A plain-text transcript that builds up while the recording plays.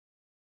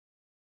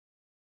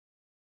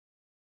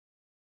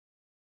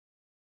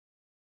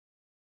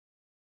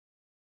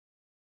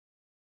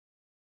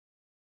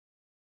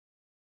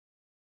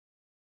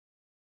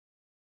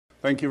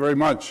Thank you very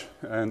much,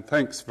 and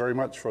thanks very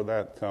much for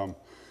that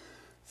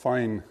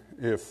fine,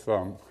 if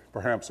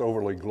perhaps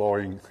overly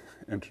glowing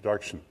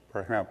introduction.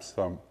 Perhaps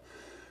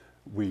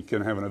we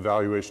can have an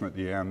evaluation at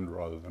the end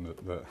rather than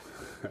at the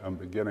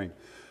beginning.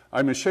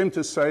 I'm ashamed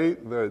to say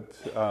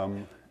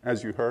that,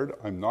 as you heard,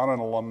 I'm not an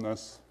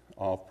alumnus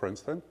of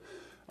Princeton.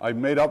 I've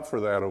made up for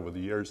that over the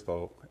years,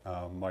 though.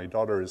 My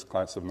daughter is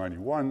class of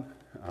 91,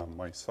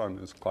 my son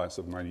is class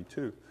of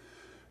 92,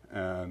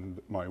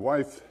 and my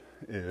wife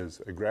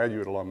is a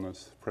graduate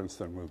alumnus of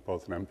Princeton with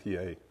both an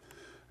MPA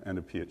and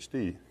a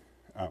PhD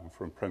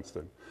from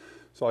Princeton.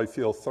 So I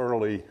feel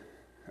thoroughly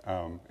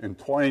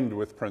entwined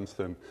with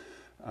Princeton,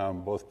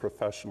 both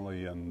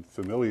professionally and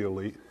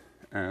familially,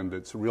 and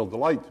it's a real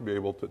delight to be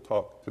able to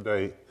talk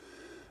today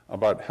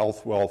about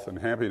health, wealth, and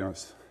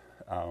happiness,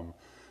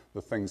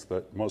 the things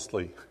that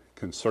mostly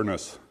concern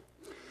us.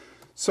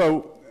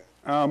 So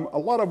a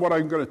lot of what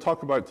I'm going to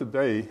talk about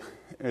today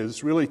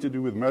is really to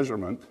do with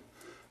measurement.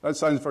 That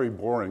sounds very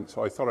boring,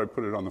 so I thought I'd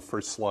put it on the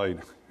first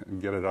slide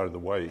and get it out of the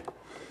way.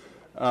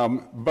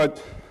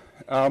 But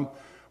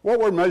what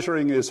we're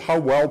measuring is how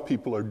well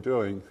people are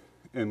doing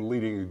in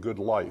leading a good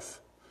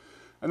life.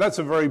 And that's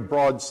a very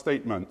broad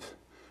statement,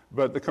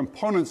 but the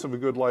components of a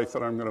good life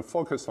that I'm going to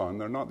focus on,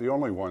 they're not the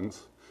only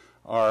ones,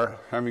 are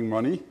having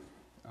money,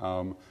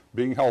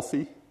 being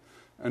healthy,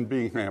 and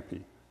being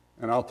happy.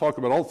 And I'll talk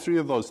about all three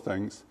of those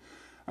things.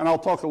 And I'll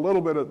talk a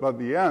little bit about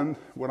the end,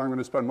 when I'm going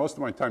to spend most of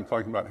my time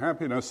talking about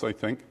happiness, I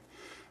think.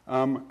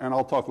 And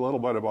I'll talk a little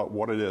bit about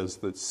what it is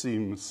that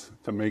seems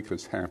to make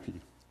us happy.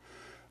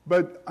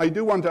 But I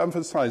do want to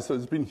emphasize that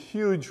there's been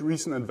huge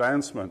recent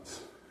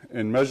advancements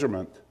in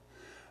measurement,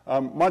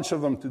 much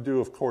of them to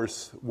do, of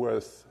course,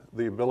 with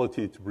the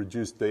ability to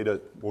produce data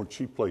more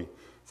cheaply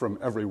from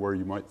everywhere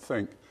you might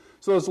think.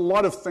 So there's a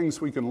lot of things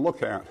we can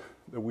look at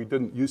that we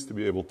didn't used to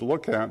be able to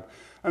look at.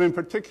 And in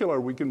particular,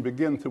 we can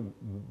begin to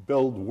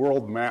build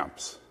world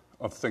maps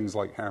of things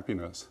like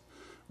happiness,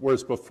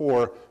 whereas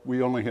before,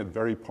 we only had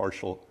very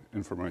partial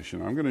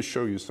information. I'm going to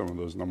show you some of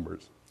those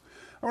numbers.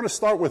 I want to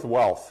start with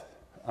wealth,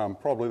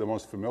 probably the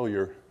most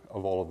familiar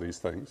of all of these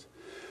things.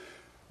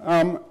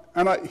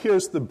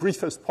 Here's the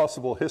briefest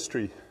possible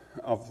history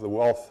of the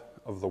wealth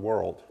of the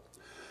world.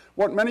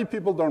 What many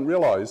people don't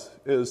realize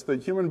is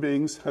that human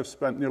beings have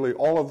spent nearly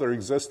all of their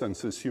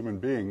existence as human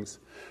beings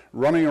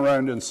running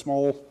around in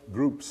small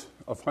groups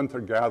of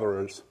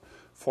hunter-gatherers,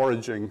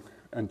 foraging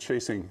and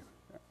chasing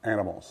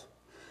animals.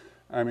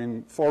 I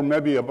mean, for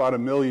maybe about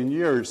 1 million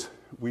years,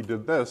 we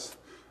did this,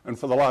 and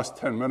for the last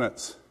 10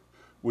 minutes,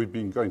 we've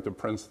been going to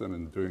Princeton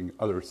and doing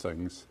other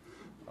things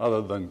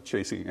other than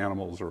chasing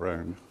animals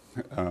around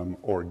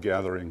or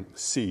gathering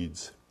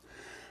seeds.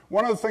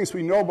 One of the things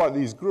we know about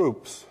these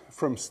groups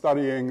from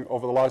studying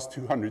over the last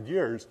 200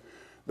 years,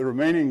 the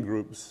remaining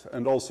groups,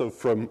 and also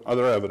from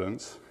other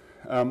evidence,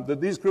 that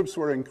these groups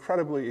were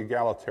incredibly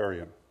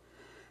egalitarian.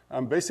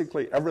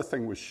 Basically,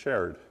 everything was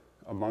shared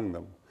among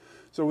them.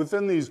 So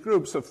within these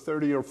groups of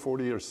 30 or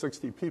 40 or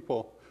 60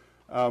 people,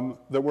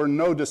 there were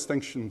no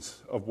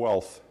distinctions of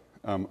wealth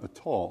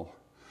at all.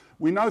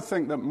 We now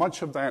think that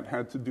much of that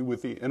had to do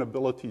with the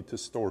inability to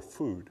store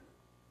food.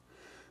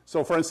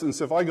 So for instance,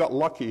 if I got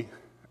lucky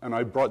and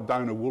I brought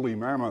down a woolly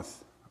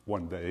mammoth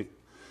one day,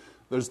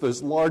 there's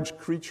this large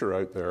creature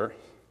out there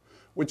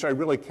which I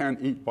really can't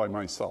eat by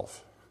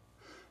myself.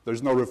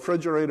 There's no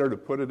refrigerator to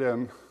put it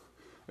in.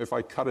 If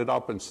I cut it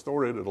up and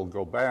store it, it'll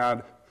go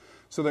bad.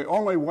 So the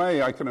only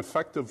way I can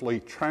effectively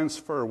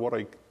transfer what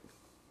I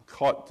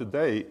caught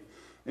today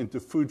into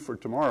food for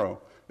tomorrow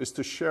is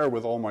to share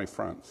with all my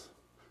friends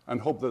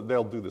and hope that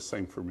they'll do the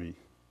same for me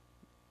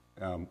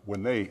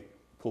when they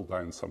pull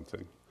down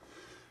something.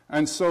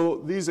 And so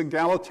these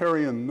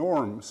egalitarian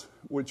norms,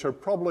 which are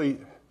probably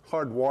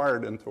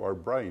hardwired into our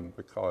brain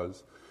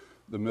because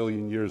the 1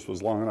 million years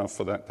was long enough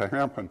for that to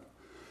happen,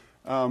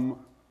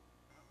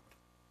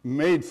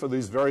 made for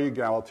these very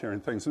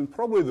egalitarian things. And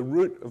probably the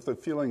root of the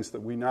feelings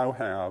that we now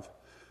have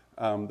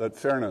that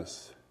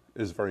fairness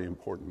is very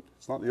important.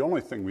 It's not the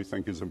only thing we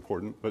think is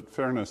important, but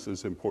fairness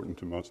is important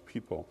to most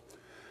people.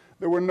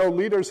 There were no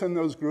leaders in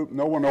those groups.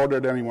 No one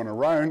ordered anyone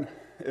around.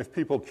 If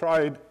people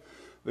tried,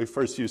 they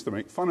first used to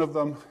make fun of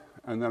them,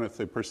 and then if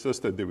they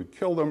persisted, they would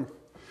kill them.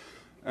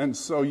 And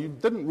so you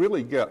didn't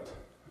really get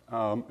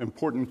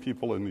important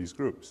people in these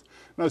groups.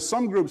 Now,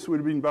 some groups would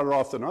have been better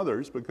off than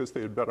others because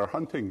they had better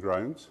hunting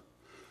grounds.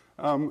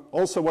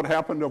 Also, what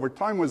happened over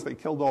time was they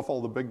killed off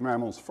all the big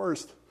mammals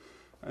first,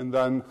 and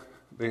then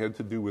they had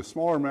to do with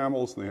smaller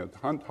mammals, and they had to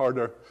hunt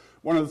harder.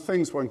 One of the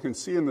things one can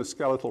see in the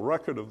skeletal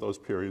record of those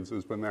periods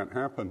is when that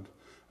happened,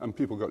 and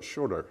people got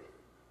shorter,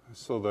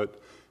 so that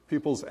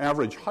people's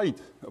average height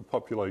of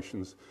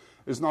populations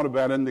is not a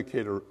bad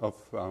indicator of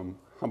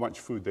how much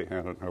food they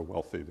had and how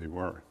wealthy they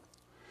were.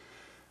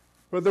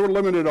 But there were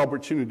limited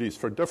opportunities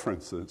for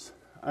differences.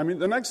 I mean,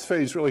 the next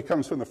phase really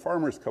comes when the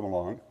farmers come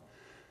along,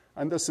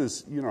 and this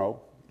is, the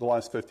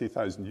last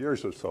 50,000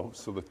 years or so,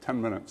 so the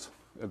 10 minutes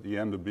at the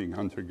end of being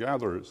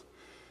hunter-gatherers.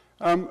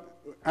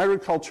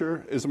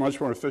 Agriculture is a much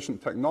more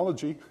efficient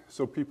technology,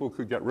 so people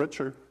could get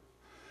richer.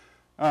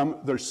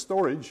 There's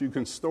storage. You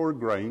can store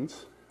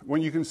grains.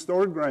 When you can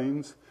store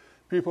grains,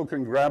 people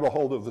can grab a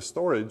hold of the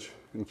storage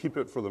and keep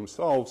it for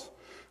themselves,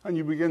 and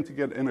you begin to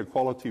get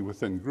inequality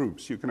within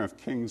groups. You can have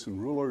kings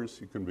and rulers.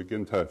 You can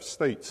begin to have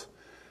states.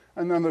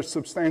 And then there's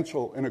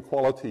substantial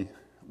inequality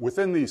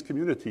within these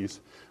communities,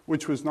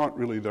 which was not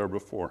really there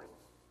before.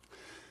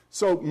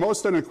 So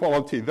most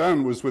inequality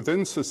then was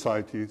within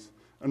societies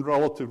and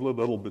relatively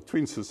little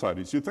between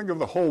societies. You think of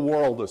the whole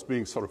world as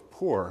being sort of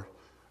poor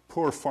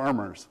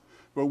farmers,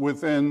 but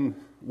within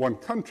one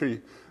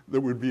country,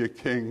 there would be a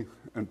king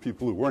and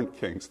people who weren't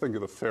kings. Think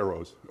of the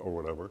pharaohs or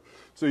whatever.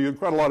 So you have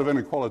quite a lot of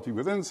inequality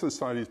within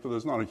societies, but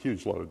there's not a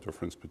huge lot of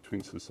difference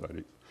between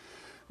societies.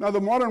 Now,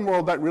 the modern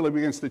world, that really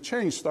begins to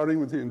change, starting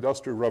with the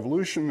Industrial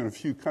Revolution in a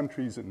few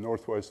countries in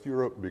Northwest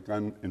Europe,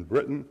 begun in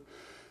Britain.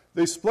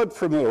 They split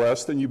from the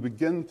rest, and you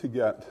begin to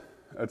get,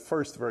 at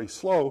first very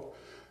slow,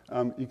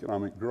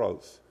 economic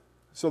growth.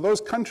 So those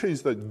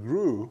countries that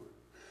grew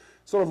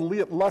sort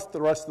of left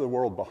the rest of the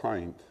world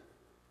behind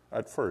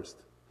at first.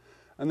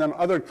 And then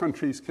other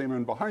countries came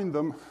in behind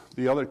them,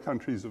 the other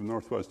countries of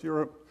Northwest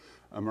Europe,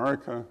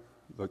 America,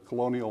 the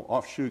colonial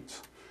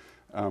offshoots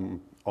of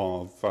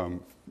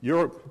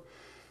Europe.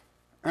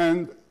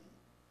 And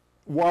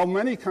while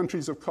many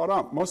countries have caught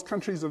up, most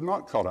countries have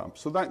not caught up.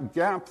 So that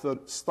gap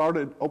that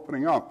started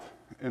opening up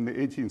in the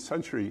 18th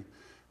century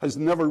has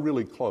never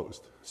really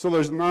closed. So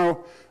there's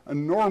now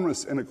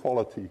enormous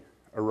inequality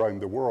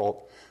around the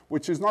world,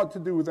 which is not to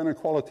do with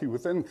inequality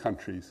within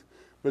countries,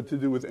 but to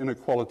do with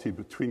inequality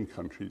between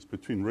countries,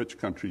 between rich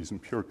countries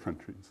and poor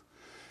countries.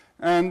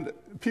 And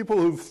people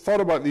who've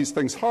thought about these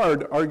things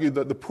hard argue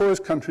that the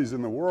poorest countries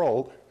in the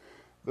world,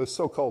 the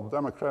so-called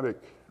Democratic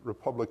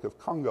Republic of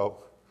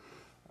Congo,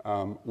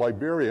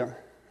 Liberia,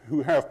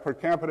 who have per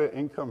capita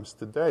incomes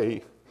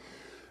today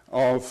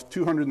of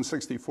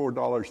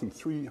 $264 and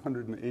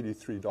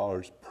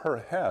 $383 per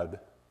head,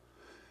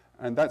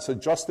 and that's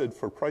adjusted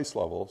for price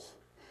levels,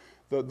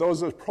 that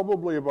those are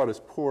probably about as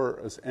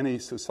poor as any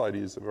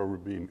societies have ever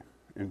been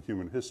in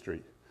human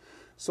history.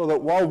 So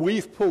that while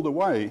we've pulled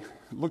away,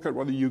 look at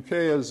what the UK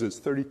is, it's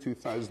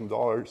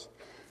 $32,000,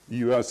 the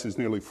US is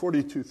nearly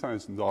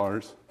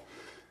 $42,000,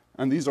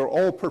 and these are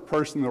all per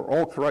person, they're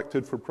all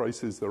corrected for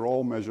prices, they're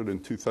all measured in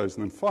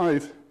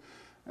 2005,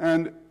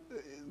 and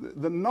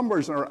the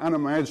numbers are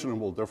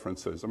unimaginable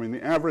differences. I mean,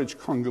 the average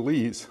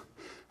Congolese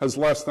has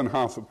less than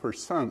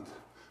 0.5%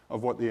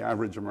 of what the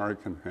average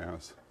American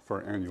has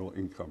for annual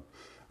income.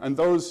 And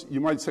those,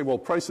 you might say, well,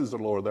 prices are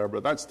lower there,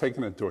 but that's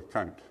taken into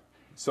account.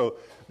 So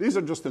these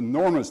are just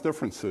enormous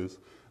differences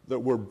that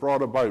were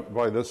brought about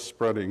by this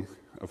spreading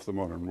of the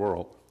modern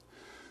world.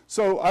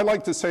 So I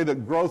like to say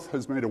that growth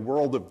has made a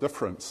world of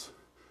difference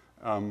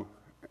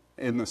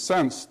in the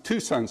sense, two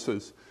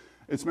senses.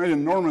 It's made an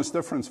enormous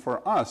difference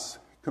for us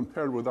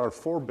compared with our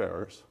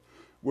forebears.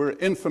 We're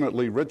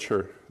infinitely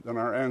richer than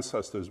our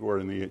ancestors were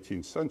in the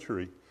 18th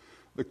century.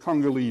 The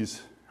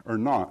Congolese are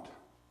not.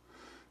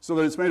 So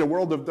that it's made a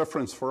world of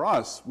difference for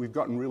us. We've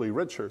gotten really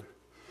richer.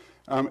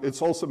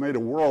 It's also made a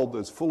world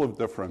that's full of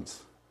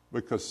difference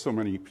because so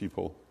many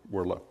people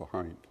were left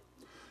behind.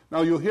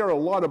 Now, you'll hear a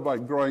lot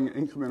about growing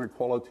income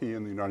inequality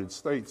in the United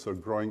States or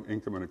growing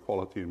income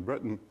inequality in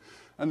Britain,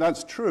 and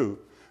that's true.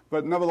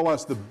 But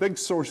nevertheless, the big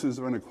sources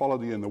of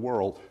inequality in the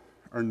world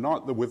are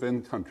not the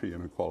within-country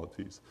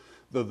inequalities.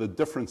 They're the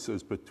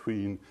differences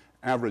between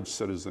average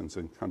citizens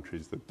in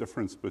countries, the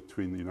difference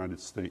between the United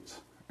States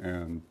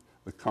and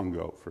the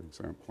Congo, for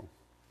example.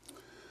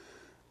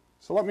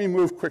 So let me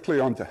move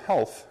quickly on to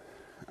health,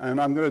 and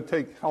I'm going to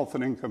take health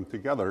and income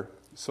together.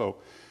 So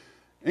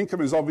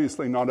income is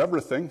obviously not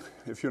everything.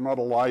 If you're not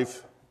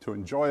alive to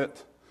enjoy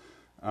it,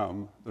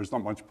 there's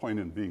not much point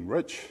in being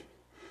rich,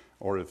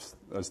 or if,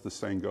 as the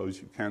saying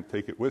goes, you can't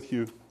take it with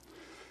you.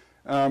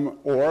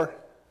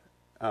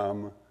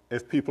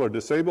 If people are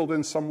disabled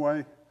in some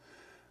way,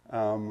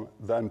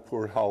 then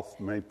poor health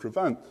may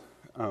prevent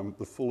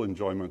the full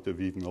enjoyment of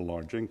even a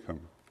large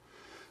income.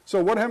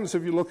 So what happens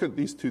if you look at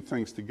these two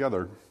things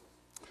together?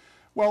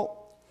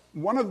 Well,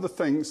 one of the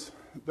things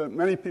that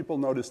many people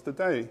notice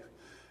today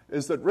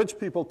is that rich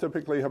people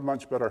typically have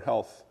much better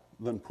health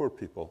than poor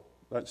people.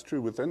 That's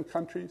true within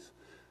countries,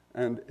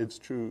 and it's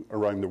true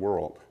around the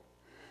world.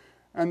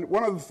 And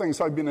one of the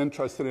things I've been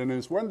interested in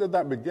is, when did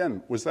that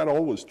begin? Was that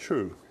always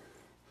true?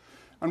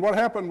 And what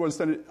happened was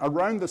that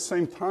around the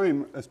same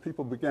time as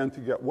people began to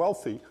get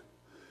wealthy,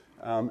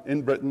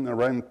 in Britain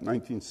around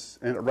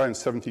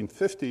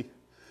 1750,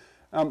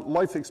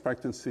 life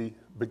expectancy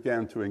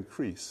began to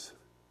increase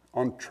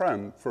on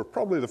trend for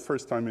probably the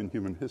first time in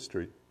human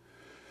history.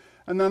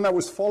 And then that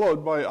was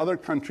followed by other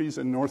countries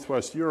in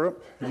Northwest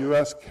Europe,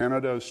 US,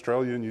 Canada,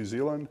 Australia, New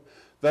Zealand,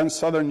 then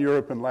Southern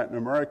Europe and Latin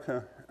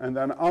America, and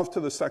then after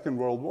the Second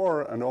World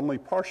War, and only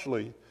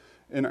partially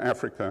in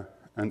Africa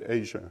and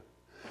Asia.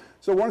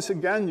 So once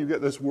again, you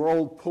get this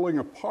world pulling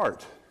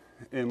apart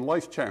in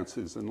life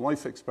chances and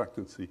life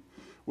expectancy,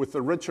 with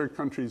the richer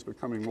countries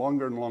becoming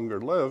longer and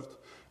longer lived,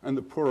 and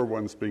the poorer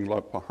ones being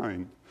left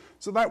behind.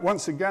 So that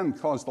once again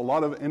caused a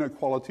lot of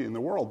inequality in the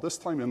world, this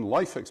time in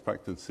life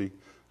expectancy,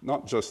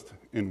 not just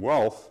in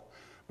wealth.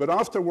 But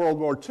after World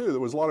War II, there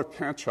was a lot of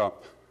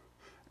catch-up,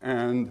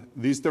 and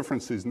these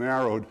differences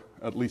narrowed,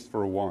 at least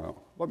for a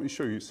while. Let me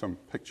show you some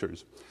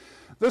pictures.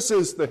 This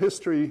is the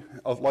history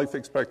of life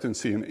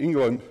expectancy in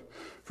England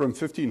from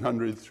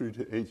 1500 through to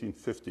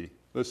 1850.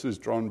 This is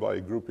drawn by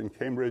a group in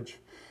Cambridge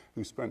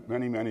who spent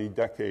many, many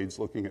decades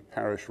looking at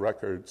parish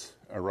records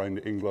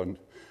around England,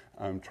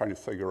 trying to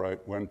figure out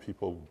when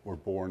people were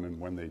born and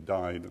when they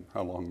died and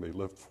how long they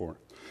lived for.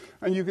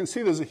 And you can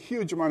see there's a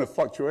huge amount of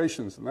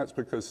fluctuations, and that's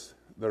because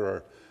there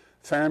are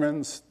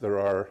famines, there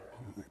are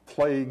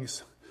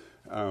plagues,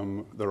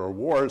 there are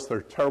wars, there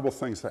are terrible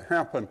things that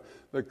happen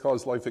that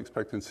cause life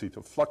expectancy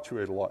to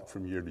fluctuate a lot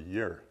from year to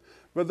year.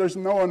 But there's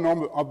no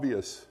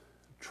obvious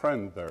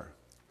trend there.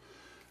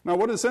 Now,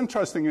 what is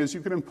interesting is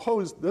you can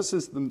impose, this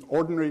is the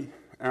ordinary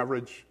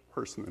average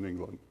person in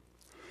England.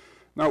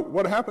 Now,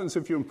 what happens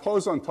if you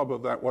impose on top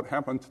of that what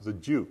happened to the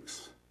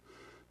dukes,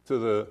 to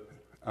the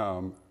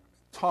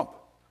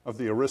top of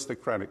the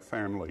aristocratic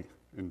family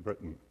in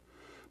Britain?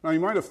 Now, you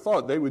might have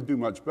thought they would do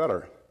much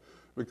better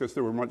because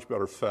they were much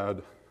better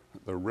fed,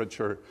 they're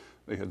richer,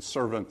 they had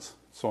servants,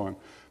 so on.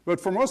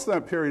 But for most of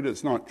that period,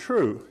 it's not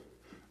true,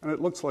 and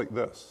it looks like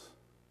this.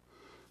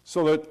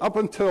 So that up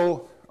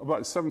until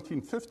about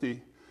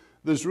 1750,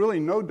 there's really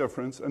no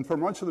difference, and for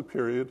much of the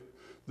period,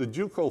 the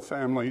ducal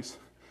families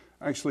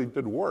actually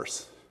did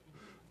worse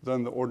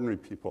than the ordinary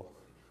people.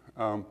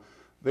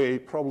 They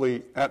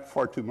probably ate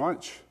far too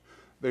much.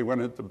 They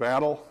went into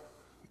battle.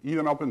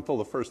 Even up until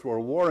the First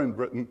World War in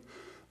Britain,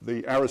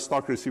 the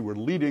aristocracy were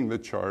leading the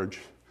charge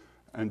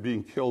and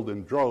being killed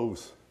in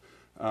droves,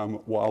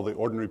 while the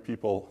ordinary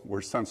people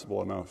were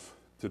sensible enough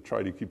to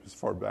try to keep as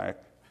far back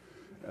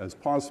as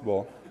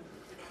possible.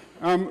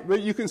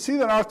 But you can see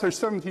that after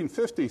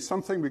 1750,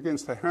 something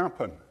begins to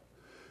happen.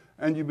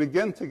 And you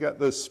begin to get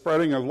this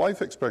spreading of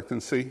life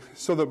expectancy,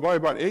 so that by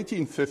about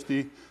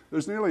 1850,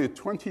 there's nearly a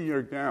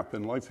 20-year gap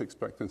in life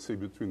expectancy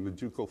between the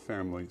ducal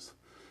families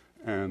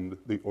and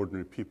the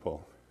ordinary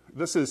people.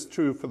 This is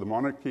true for the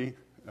monarchy,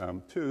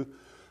 too,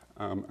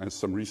 as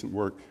some recent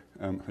work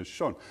has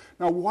shown.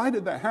 Now, why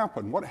did that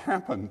happen? What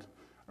happened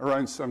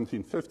around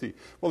 1750?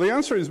 Well, the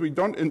answer is we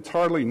don't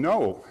entirely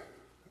know.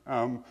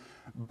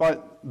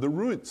 But the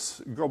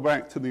roots go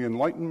back to the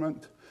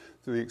Enlightenment,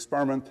 to the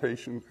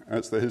experimentation,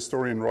 as the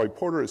historian Roy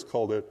Porter has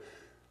called it.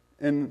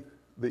 In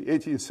the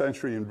 18th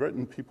century in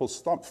Britain, people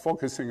stopped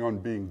focusing on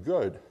being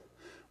good,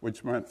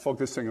 which meant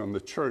focusing on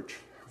the church,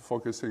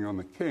 focusing on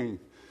the king,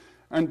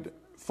 and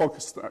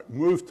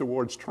moved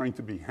towards trying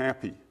to be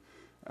happy,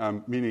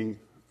 meaning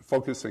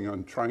focusing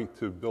on trying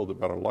to build a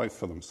better life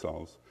for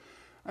themselves.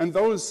 And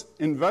those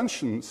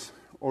inventions,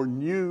 or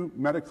new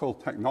medical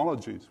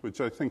technologies, which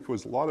I think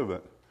was a lot of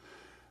it,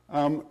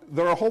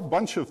 there are a whole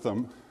bunch of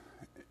them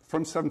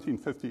from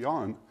 1750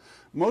 on,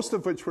 most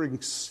of which were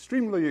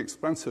extremely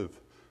expensive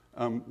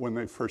when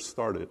they first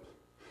started.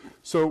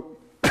 So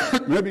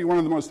maybe one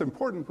of the most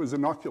important was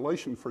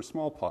inoculation for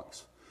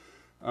smallpox.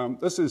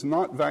 This is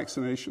not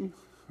vaccination,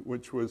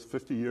 which was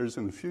 50 years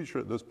in the future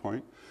at this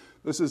point.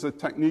 This is a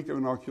technique of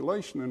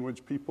inoculation in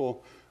which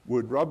people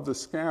would rub the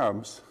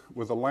scabs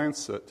with a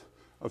lancet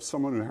of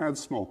someone who had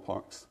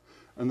smallpox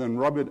and then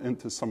rub it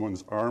into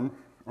someone's arm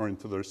or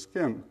into their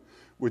skin,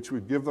 which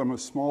would give them a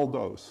small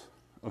dose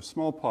of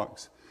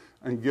smallpox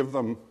and give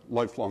them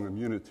lifelong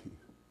immunity.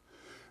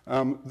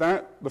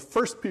 The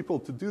first people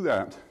to do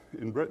that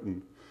in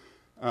Britain,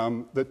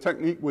 the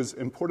technique was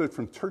imported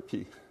from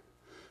Turkey,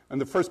 and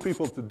the first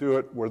people to do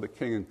it were the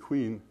king and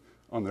queen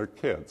on their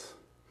kids.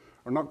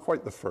 Or not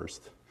quite the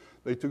first.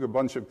 They took a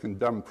bunch of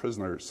condemned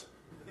prisoners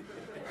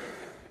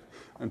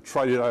and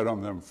tried it out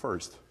on them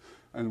first.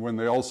 And when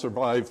they all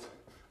survived,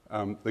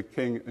 the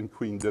king and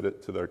queen did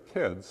it to their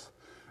kids.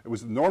 It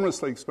was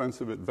enormously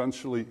expensive. It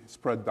eventually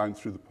spread down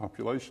through the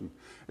population.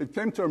 It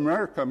came to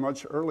America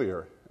much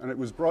earlier, and it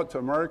was brought to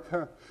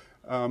America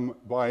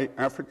by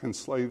African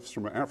slaves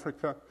from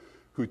Africa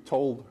who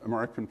told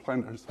American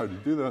planters how to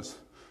do this.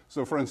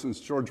 So, for instance,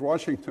 George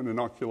Washington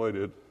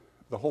inoculated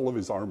the whole of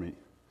his army.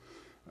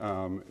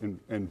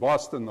 In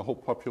Boston, the whole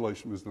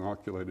population was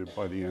inoculated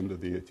by the end of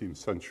the 18th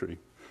century.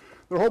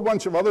 There are a whole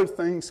bunch of other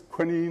things.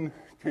 Quinine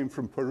came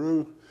from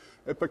Peru.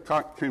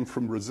 Ipecac came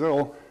from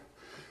Brazil.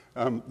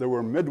 There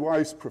were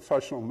midwives,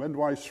 professional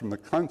midwives from the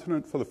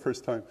continent for the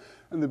first time,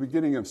 and the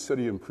beginning of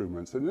city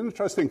improvements. An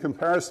interesting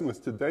comparison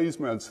with today's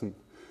medicine,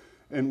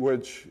 in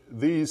which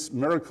these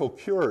miracle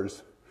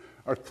cures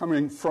are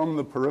coming from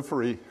the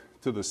periphery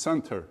to the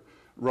center,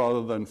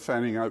 rather than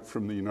fanning out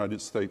from the United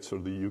States or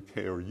the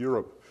UK or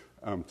Europe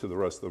to the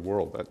rest of the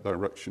world. That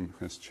direction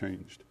has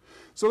changed.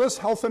 So this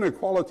health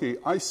inequality,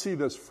 I see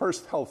this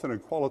first health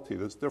inequality,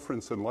 this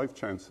difference in life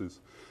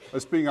chances,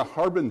 as being a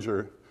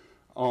harbinger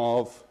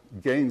of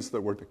gains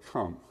that were to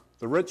come.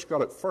 The rich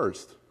got it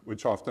first,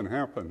 which often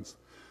happens,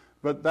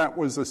 but that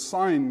was a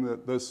sign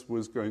that this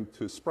was going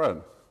to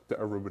spread to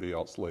everybody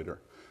else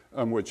later,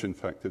 which in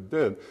fact it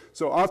did.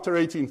 So after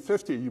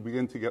 1850, you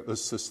begin to get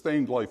this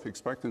sustained life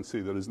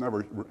expectancy that is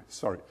never,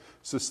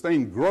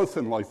 sustained growth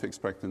in life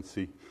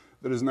expectancy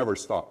that has never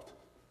stopped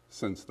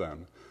since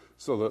then.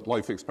 so that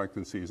life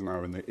expectancy is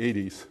now in the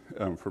 80s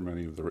for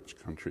many of the rich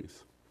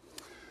countries.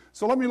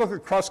 So let me look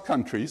across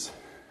countries,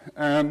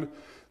 and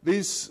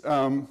these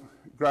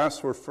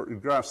graphs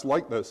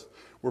like this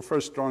were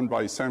first drawn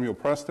by Samuel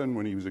Preston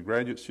when he was a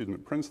graduate student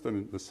at Princeton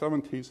in the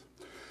 70s.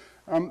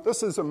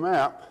 This is a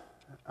map.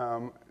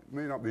 It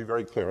may not be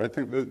very clear. I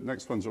think the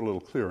next ones are a little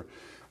clearer.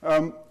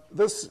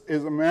 This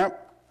is a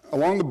map.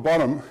 Along the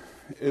bottom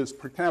is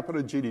per capita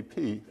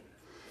GDP.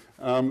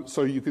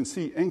 So you can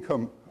see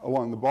income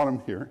along the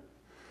bottom here.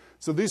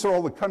 So these are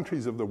all the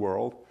countries of the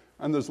world,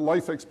 and there's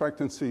life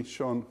expectancy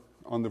shown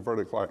on the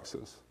vertical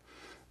axis.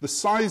 The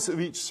size of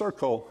each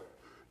circle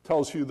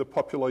tells you the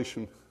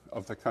population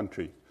of the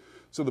country.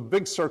 So the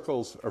big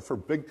circles are for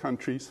big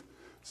countries.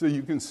 So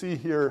you can see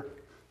here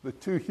the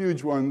two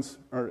huge ones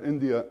are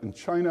India and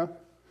China.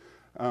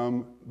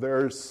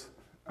 There's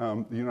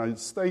the United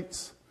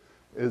States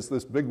is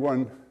this big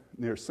one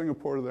near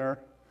Singapore there.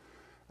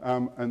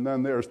 And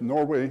then there's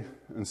Norway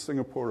and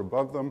Singapore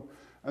above them.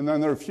 And then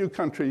there are a few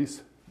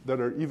countries that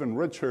are even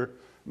richer: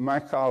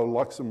 Macau,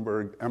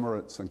 Luxembourg,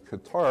 Emirates, and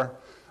Qatar.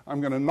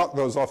 I'm going to knock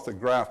those off the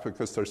graph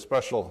because they're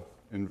special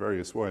in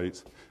various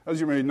ways.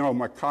 As you may know,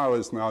 Macau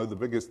is now the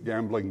biggest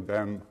gambling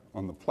den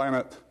on the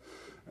planet,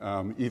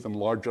 even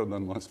larger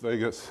than Las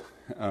Vegas.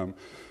 And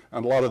a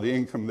lot of the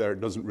income there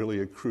doesn't really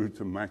accrue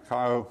to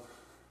Macau.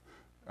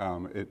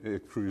 It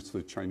accrues to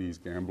the Chinese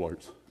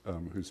gamblers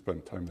who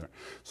spend time there.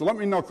 So let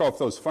me knock off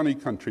those funny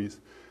countries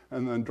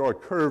and then draw a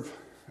curve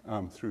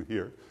through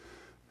here.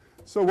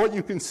 So what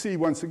you can see,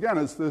 once again,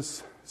 is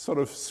this sort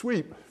of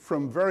sweep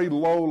from very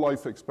low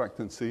life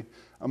expectancy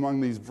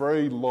among these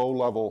very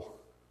low-level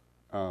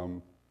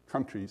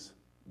countries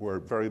where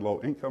very low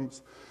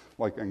incomes,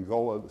 like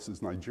Angola. This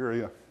is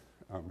Nigeria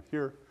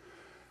here.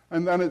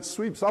 And then it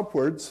sweeps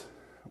upwards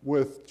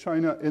with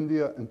China,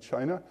 India, and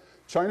China.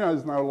 China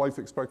is now life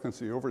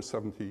expectancy over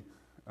 70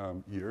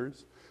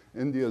 years.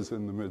 India is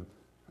in the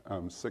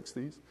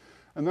mid-60s.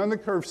 And then the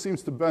curve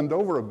seems to bend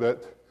over a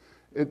bit.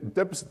 It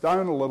dips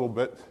down a little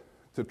bit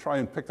to try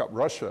and pick up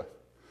Russia,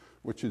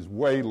 which is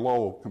way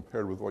low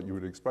compared with what you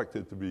would expect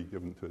it to be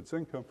given to its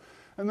income.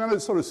 And then it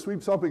sort of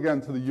sweeps up again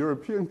to the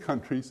European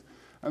countries,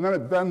 and then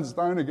it bends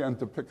down again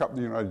to pick up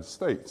the United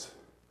States.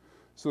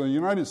 So the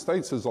United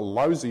States is a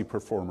lousy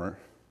performer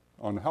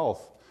on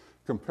health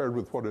compared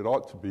with what it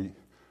ought to be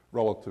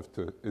relative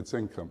to its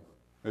income.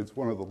 It's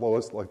one of the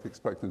lowest life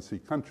expectancy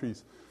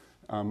countries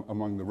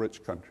among the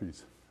rich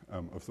countries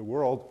of the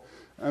world.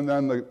 And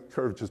then the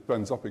curve just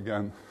bends up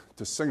again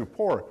to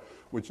Singapore,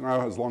 which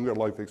now has longer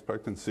life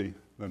expectancy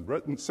than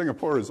Britain.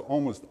 Singapore is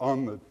almost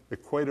on the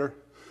equator,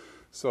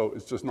 so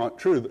it's just not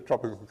true that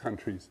tropical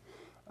countries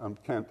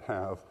can't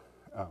have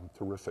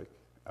terrific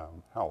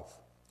health.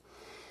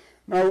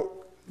 Now,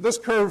 this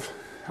curve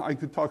I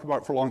could talk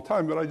about for a long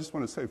time, but I just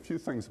want to say a few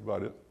things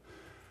about it.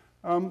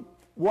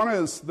 One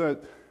is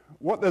that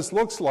what this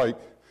looks like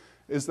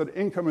is that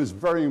income is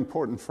very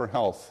important for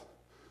health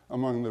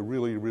among the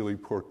really, really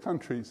poor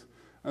countries,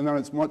 and then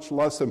it's much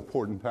less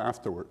important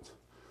afterwards.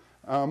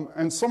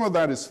 And some of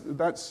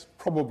that's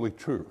probably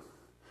true,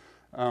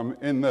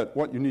 in that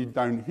what you need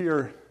down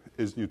here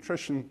is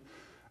nutrition.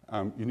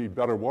 You need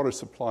better water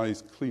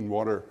supplies, clean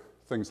water,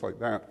 things like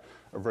that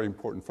are very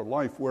important for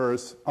life,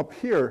 whereas up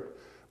here,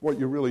 what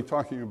you're really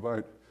talking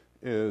about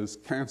is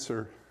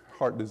cancer,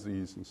 heart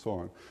disease, and so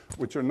on,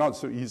 which are not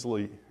so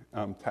easily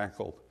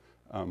tackled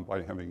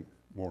by having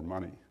more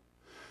money.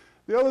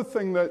 The other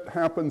thing that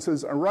happens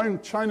is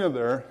around China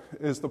there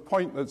is the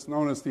point that's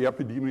known as the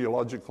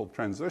epidemiological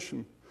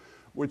transition,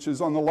 which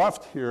is on the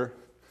left here.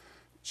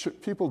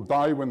 People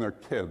die when they're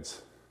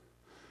kids.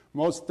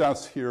 Most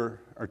deaths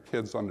here are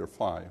kids under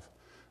 5.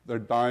 They're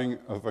dying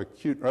of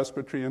acute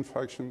respiratory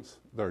infections.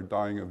 They're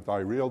dying of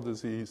diarrheal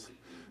disease.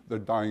 They're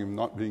dying of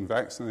not being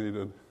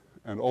vaccinated,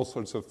 and all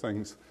sorts of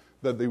things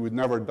that they would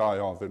never die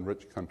of in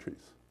rich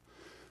countries.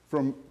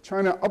 From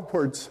China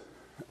upwards,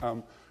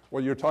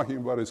 what you're talking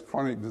about is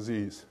chronic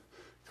disease,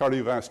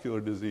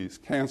 cardiovascular disease,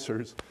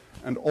 cancers,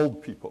 and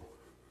old people.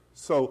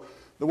 So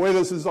the way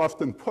this is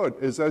often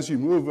put is as you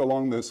move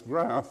along this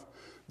graph,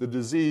 the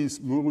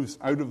disease moves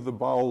out of the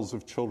bowels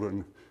of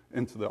children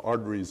into the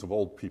arteries of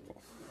old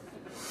people.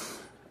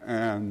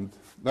 And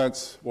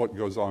that's what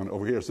goes on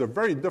over here. So a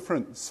very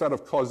different set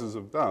of causes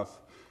of death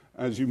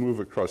as you move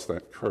across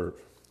that curve.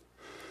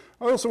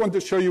 I also want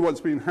to show you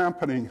what's been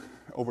happening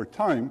over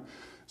time.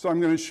 So I'm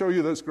going to show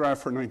you this graph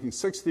for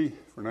 1960,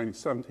 for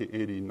 1970,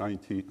 80,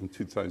 90, and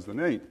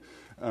 2008,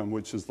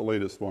 which is the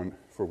latest one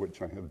for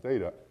which I have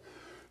data.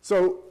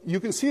 So you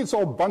can see it's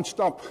all bunched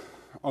up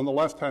on the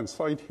left-hand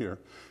side here,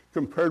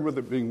 compared with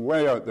it being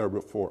way out there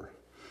before.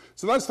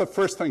 So that's the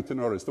first thing to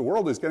notice. The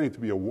world is getting to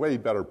be a way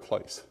better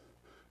place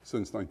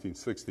since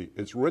 1960.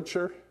 It's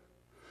richer,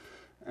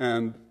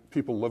 and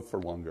people live for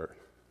longer.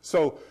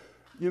 So,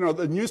 you know,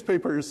 the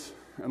newspapers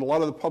and a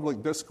lot of the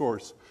public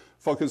discourse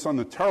focus on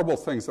the terrible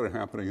things that are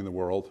happening in the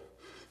world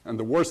and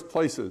the worst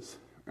places,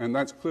 and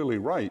that's clearly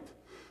right.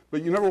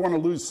 But you never want to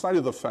lose sight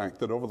of the fact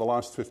that over the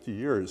last 50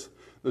 years,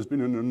 there's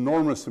been an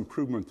enormous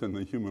improvement in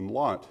the human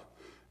lot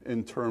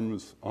in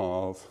terms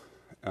of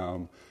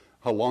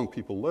how long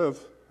people live,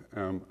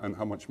 and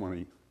how much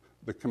money,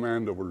 the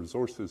command over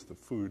resources, the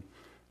food,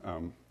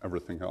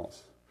 everything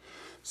else.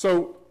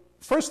 So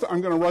first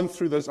I'm going to run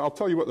through this. I'll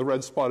tell you what the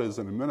red spot is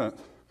in a minute.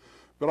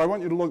 But I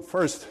want you to look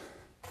first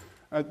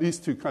at these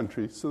two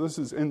countries. So this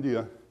is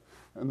India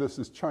and this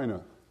is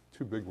China,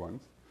 two big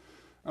ones.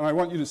 And I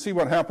want you to see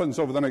what happens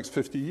over the next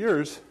 50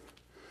 years.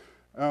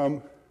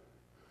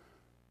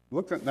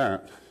 Look at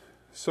that.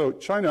 So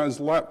China has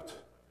leapt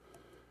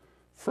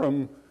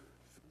from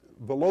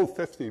below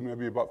 50,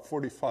 maybe about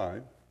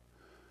 45,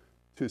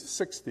 to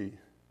 60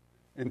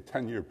 in a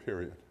 10-year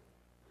period.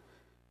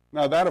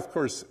 Now that, of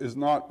course, is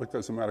not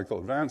because of medical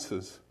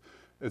advances.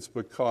 It's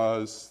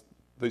because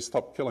they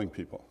stopped killing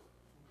people.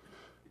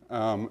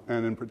 And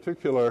in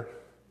particular,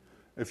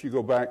 if you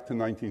go back to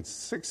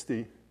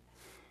 1960,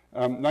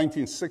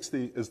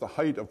 1960 is the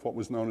height of what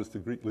was known as the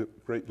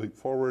Great Leap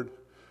Forward,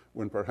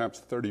 when perhaps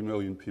 30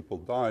 million people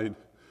died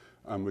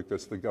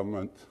because the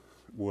government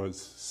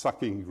was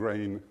sucking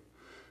grain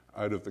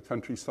out of the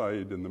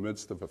countryside in the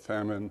midst of a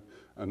famine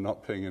and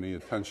not paying any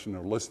attention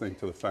or listening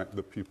to the fact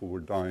that people were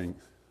dying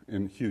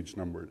in huge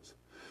numbers.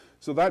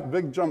 So that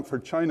big jump for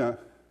China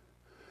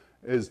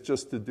is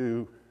just to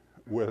do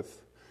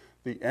with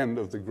the end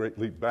of the Great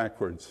Leap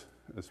backwards,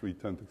 as we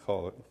tend to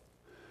call it.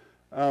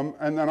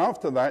 And then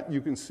after that,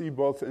 you can see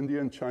both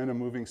India and China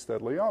moving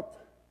steadily up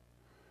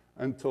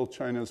until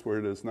China's where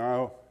it is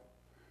now,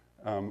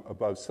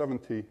 above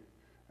 70,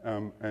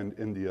 and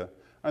India.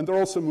 And they're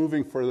also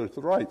moving further to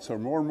the right, so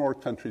more and more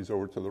countries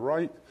over to the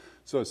right.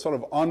 So it's sort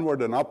of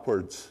onward and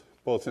upwards,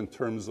 both in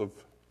terms of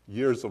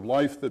years of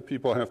life that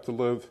people have to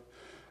live,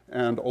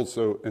 and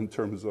also in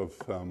terms of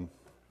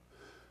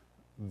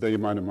the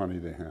amount of money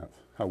they have,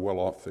 how well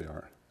off they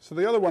are. So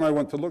the other one I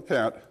want to look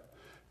at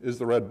is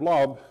the red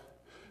blob.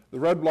 The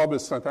red blob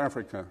is South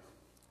Africa.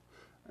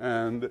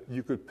 And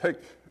you could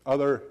pick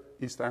other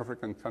East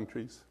African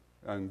countries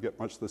and get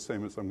much the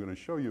same as I'm going to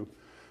show you.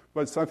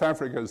 But South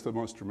Africa is the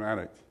most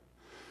dramatic.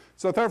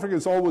 South Africa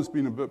has always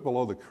been a bit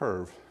below the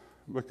curve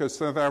because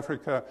South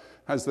Africa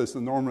has this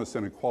enormous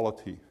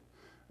inequality.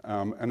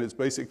 And it's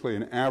basically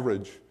an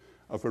average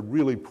of a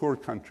really poor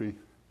country,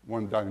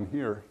 one down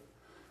here,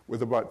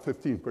 with about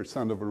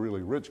 15% of a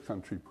really rich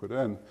country put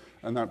in,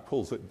 and that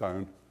pulls it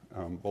down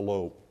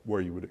below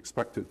where you would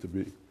expect it to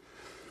be.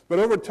 But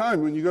over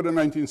time, when you go to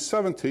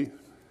 1970,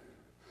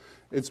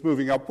 it's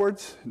moving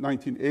upwards.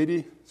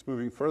 1980, it's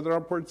moving further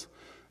upwards.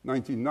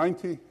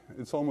 1990,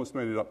 it's almost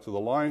made it up to the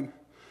line.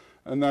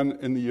 And then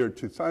in the year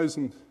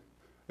 2000,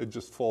 it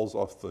just falls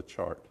off the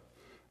chart.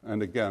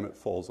 And again, it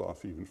falls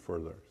off even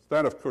further.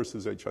 That, of course,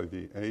 is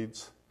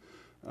HIV/AIDS,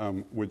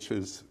 which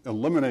has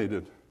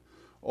eliminated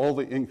all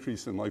the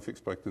increase in life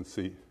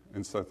expectancy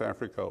in South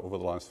Africa over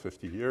the last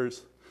 50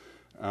 years.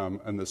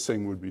 And the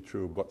same would be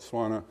true of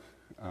Botswana.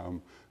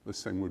 The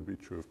same would be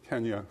true of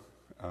Kenya,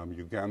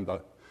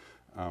 Uganda,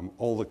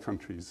 all the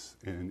countries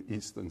in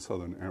East and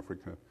Southern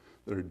Africa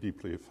that are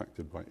deeply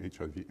affected by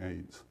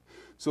HIV/AIDS.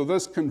 So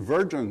this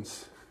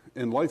convergence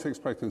in life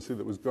expectancy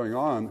that was going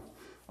on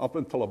up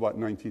until about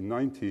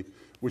 1990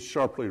 was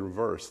sharply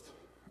reversed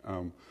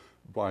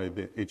by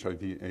the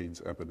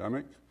HIV/AIDS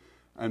epidemic,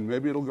 and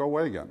maybe it'll go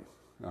away again.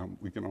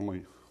 We can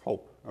only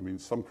hope. I mean,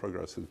 some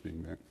progress is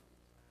being made.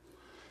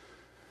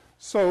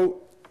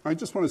 So I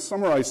just want to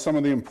summarize some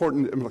of the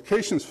important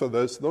implications for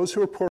this. Those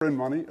who are poor in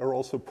money are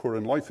also poor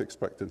in life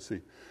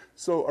expectancy.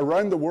 So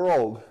around the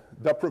world,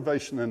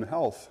 deprivation in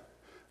health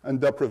and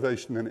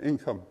deprivation in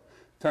income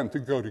tend to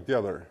go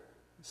together.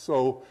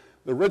 So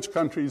the rich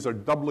countries are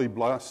doubly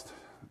blessed,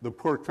 the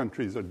poor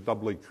countries are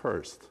doubly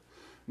cursed,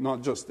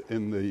 not just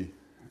in the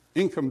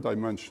income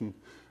dimension,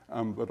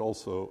 but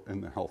also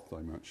in the health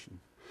dimension.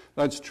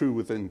 That's true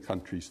within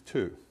countries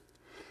too.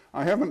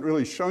 I haven't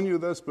really shown you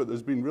this, but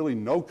there's been really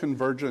no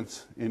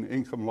convergence in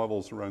income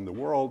levels around the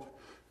world.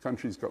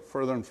 Countries got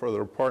further and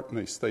further apart, and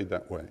they stayed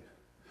that way.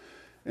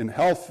 In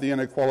health, the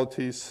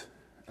inequalities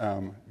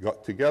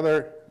got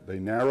together, they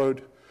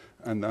narrowed,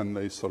 and then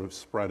they sort of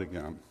spread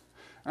again.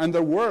 And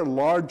there were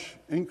large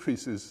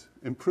increases,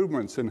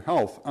 improvements in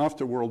health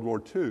after World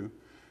War II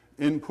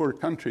in poor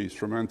countries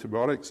from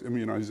antibiotics,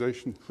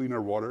 immunization,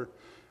 cleaner water,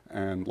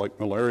 and like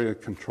malaria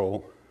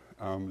control,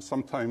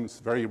 sometimes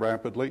very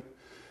rapidly.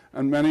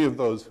 And many of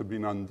those have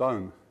been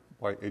undone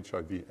by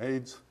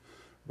HIV/AIDS,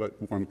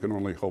 but one can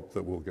only hope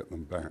that we'll get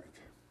them back.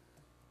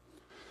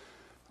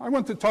 I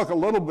want to talk a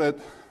little bit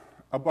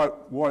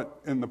about what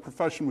in the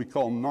profession we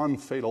call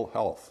non-fatal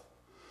health.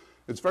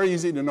 It's very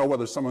easy to know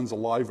whether someone's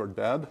alive or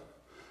dead,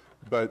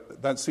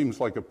 but that seems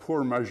like a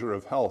poor measure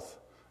of health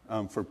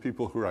for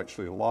people who are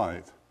actually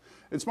alive.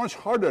 It's much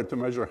harder to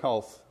measure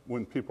health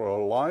when people are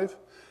alive.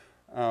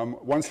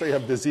 Once they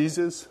have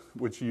diseases,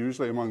 which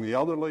usually among the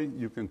elderly,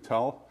 you can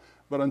tell.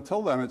 But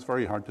until then, it's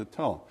very hard to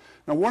tell.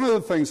 Now, one of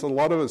the things that a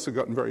lot of us have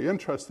gotten very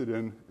interested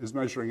in is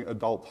measuring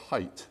adult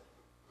height.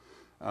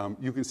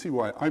 You can see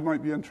why I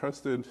might be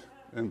interested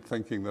in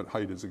thinking that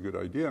height is a good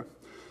idea.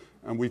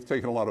 And we've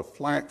taken a lot of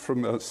flack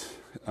from this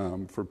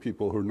for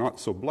people who are not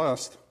so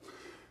blessed.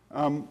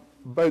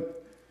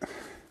 But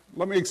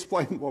let me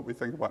explain what we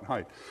think about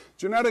height.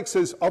 Genetics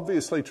is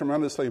obviously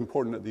tremendously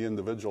important at the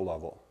individual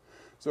level.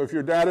 So if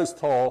your dad is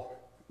tall,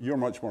 you're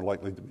much more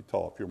likely to be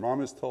tall. If your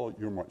mom is tall,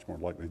 you're much more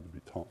likely to be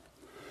tall.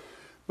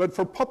 But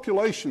for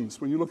populations,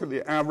 when you look at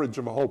the average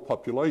of a whole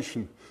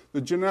population,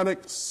 the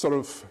genetics sort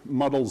of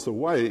muddles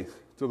away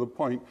to the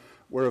point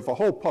where if a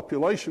whole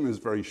population is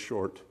very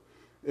short,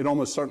 it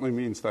almost certainly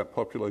means that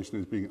population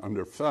is being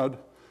underfed,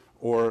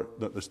 or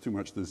that there's too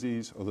much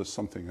disease, or there's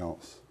something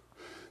else.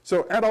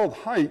 So adult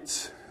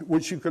heights,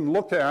 which you can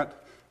look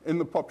at in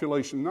the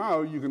population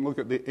now, you can look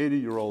at the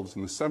 80-year-olds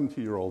and the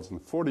 70-year-olds and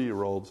the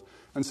 40-year-olds,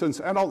 and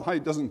since adult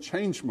height doesn't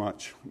change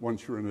much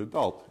once you're an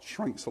adult, it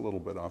shrinks a little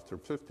bit after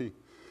 50,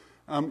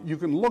 you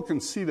can look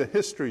and see the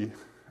history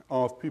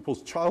of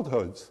people's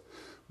childhoods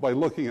by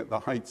looking at the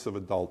heights of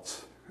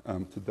adults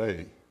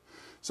today.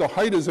 So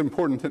height is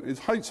important.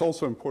 Height's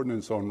also important in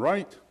its own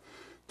right.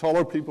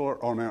 Taller people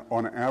are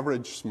on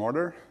average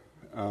smarter.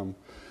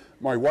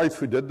 My wife,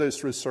 who did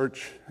this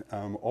research,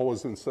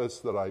 always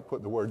insists that I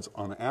put the words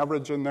on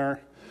average in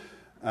there,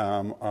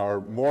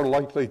 are more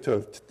likely to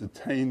have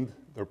attained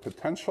their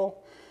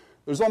potential.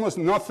 There's almost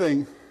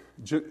nothing,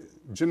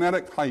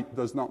 genetic height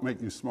does not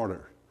make you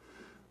smarter.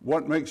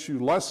 What makes you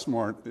less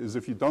smart is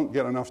if you don't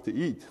get enough to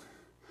eat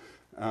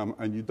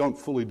and you don't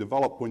fully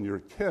develop when you're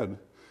a kid.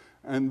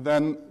 And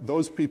then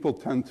those people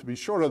tend to be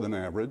shorter than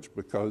average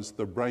because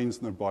their brains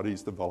and their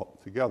bodies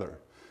develop together.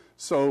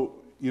 So,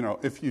 you know,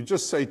 if you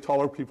just say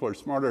taller people are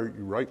smarter,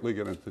 you rightly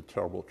get into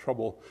terrible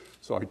trouble.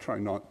 So I try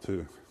not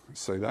to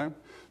say that.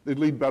 They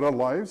lead better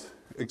lives,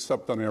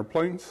 except on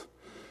airplanes.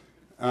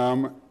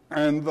 And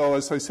though,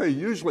 as I say,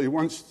 usually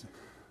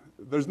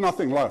there's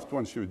nothing left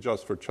once you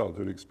adjust for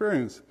childhood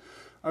experience.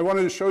 I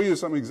wanted to show you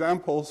some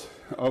examples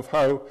of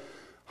how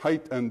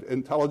height and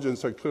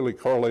intelligence are clearly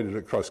correlated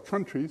across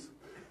countries.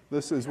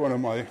 This is one of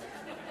my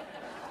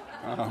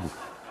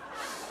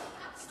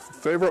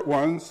favorite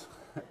ones.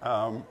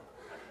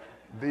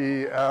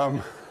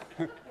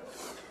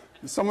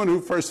 Someone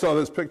who first saw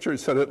this picture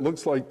said it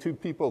looks like two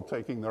people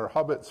taking their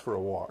hobbits for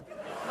a walk.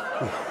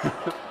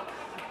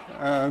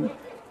 And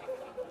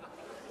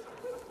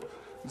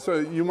so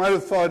you might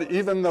have thought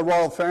even the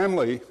royal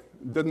family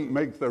didn't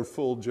make their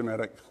full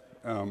genetic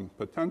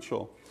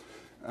potential.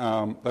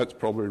 That's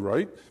probably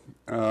right.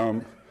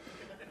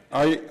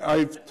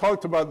 I've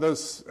talked about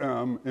this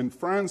in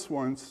France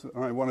once,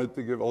 and I wanted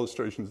to give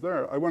illustrations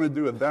there. I want to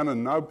do a then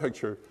and now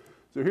picture.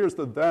 So here's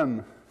the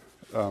then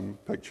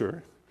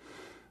picture,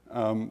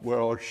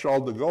 where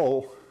Charles de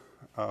Gaulle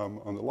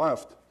on the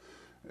left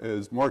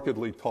is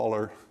markedly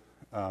taller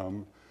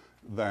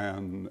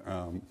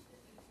than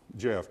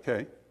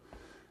JFK.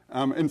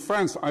 In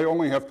France, I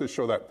only have to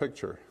show that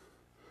picture,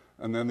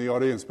 and then the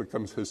audience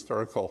becomes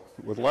hysterical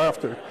with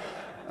laughter.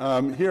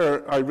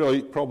 Here, I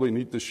really probably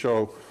need to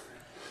show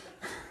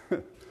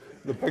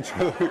the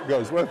picture that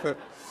goes with it,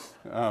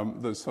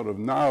 the sort of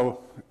now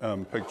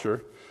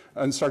picture.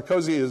 And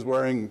Sarkozy is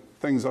wearing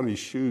things on his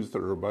shoes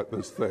that are about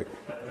this thick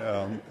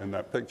in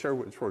that picture,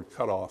 which were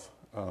cut off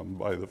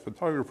by the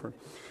photographer.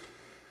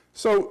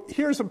 So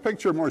here's a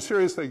picture, more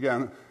seriously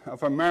again,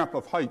 of a map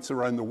of heights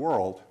around the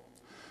world.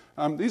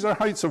 These are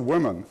heights of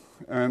women,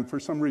 and for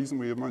some reason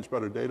we have much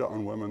better data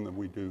on women than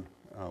we do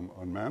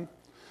on men.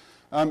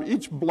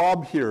 Each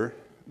blob here,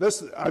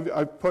 this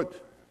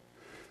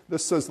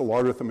says the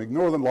logarithm,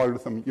 ignore the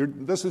logarithm.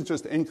 This is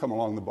just income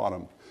along the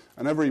bottom,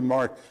 and every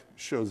mark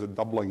shows a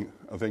doubling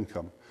of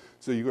income.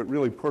 So you've got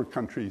really poor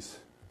countries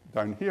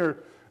down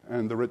here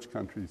and the rich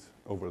countries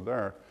over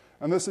there.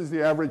 And this is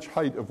the average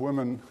height of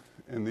women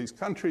in these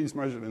countries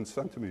measured in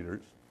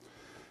centimeters.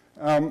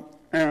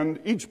 And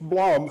each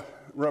blob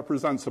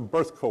represents a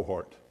birth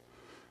cohort.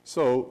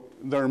 So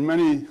there are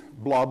many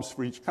blobs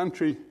for each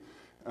country,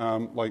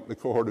 like the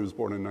cohort who was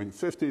born in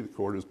 1950, the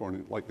cohort who was born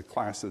in, like the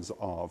classes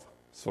of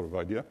sort of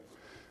idea.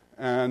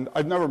 And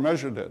I've never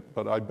measured it,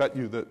 but I bet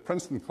you that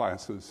Princeton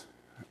classes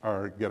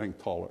are getting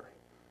taller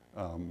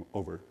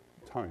over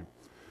time.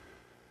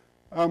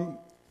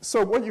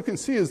 So what you can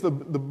see is the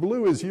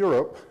blue is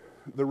Europe,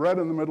 the red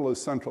in the middle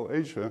is Central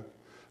Asia,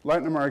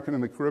 Latin America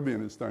and the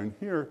Caribbean is down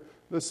here,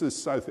 this is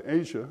South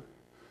Asia,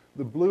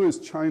 the blue is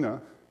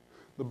China,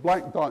 the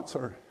black dots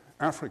are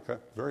Africa,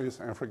 various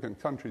African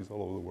countries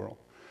all over the world,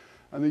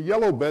 and the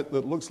yellow bit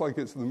that looks like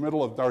it's in the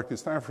middle of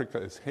darkest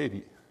Africa is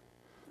Haiti,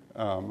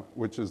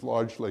 which is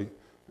largely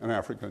an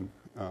African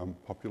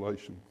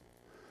population.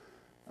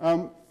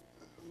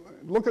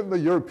 Look at the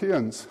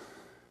Europeans.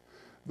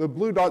 The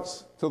blue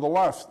dots to the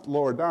left,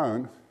 lower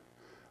down,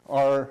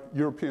 are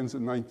Europeans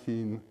in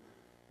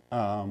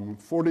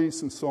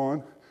 1940s and so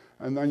on,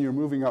 and then you're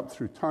moving up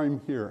through time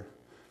here.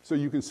 So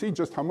you can see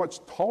just how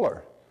much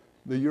taller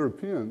the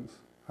Europeans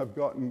have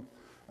gotten,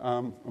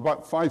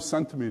 about 5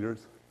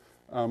 centimeters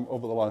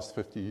over the last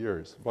 50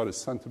 years, about a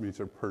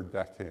centimeter per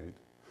decade.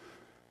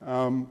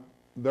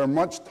 They're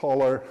much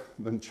taller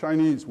than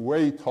Chinese,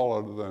 way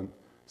taller than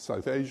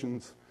South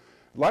Asians.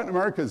 Latin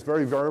America is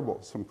very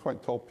variable, some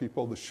quite tall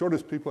people. The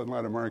shortest people in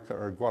Latin America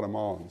are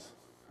Guatemalans,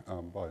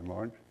 by and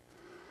large.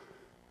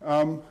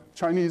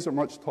 Chinese are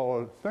much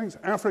taller things.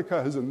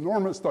 Africa has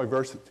enormous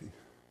diversity,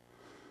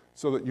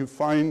 so that you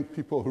find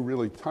people who are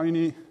really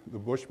tiny, the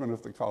Bushmen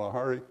of the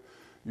Kalahari.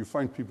 You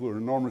find people who are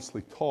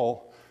enormously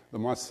tall, the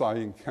Maasai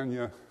in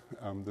Kenya,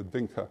 the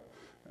Dinka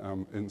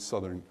in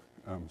southern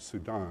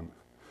Sudan.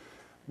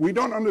 We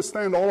don't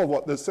understand all of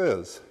what this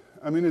is.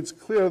 I mean, it's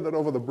clear that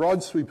over the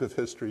broad sweep of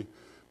history,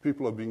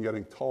 people have been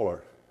getting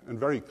taller, and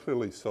very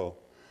clearly so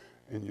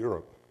in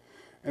Europe.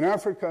 In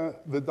Africa,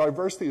 the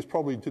diversity is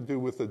probably to do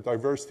with the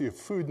diversity of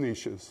food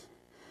niches,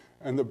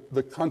 and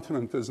the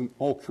continent isn't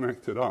all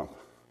connected up.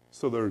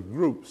 So there are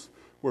groups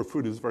where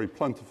food is very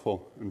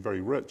plentiful and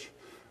very rich,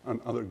 and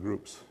other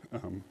groups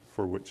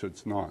for which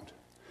it's not.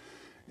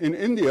 In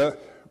India,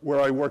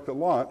 where I worked a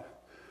lot,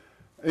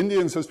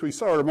 Indians, as we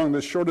saw, are among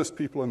the shortest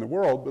people in the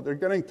world, but they're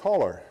getting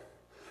taller.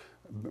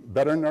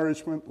 Better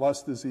nourishment,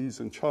 less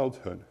disease in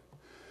childhood.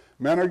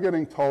 Men are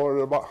getting taller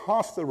at about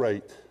half the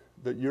rate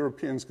that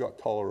Europeans got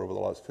taller over the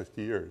last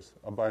 50 years,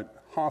 about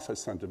half a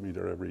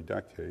centimeter every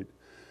decade.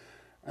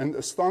 And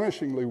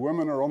astonishingly,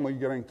 women are only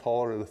getting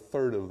taller at a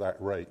third of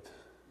that rate.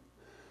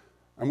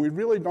 And we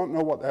really don't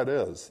know what that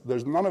is.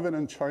 There's none of it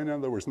in China,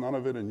 there was none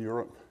of it in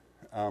Europe,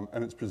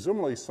 and it's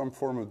presumably some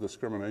form of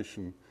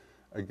discrimination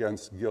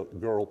against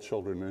girl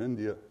children in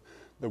India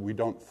that we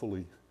don't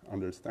fully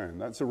understand.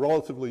 That's a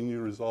relatively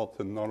new result,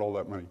 and not all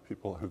that many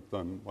people have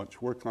done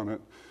much work on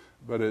it,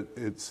 but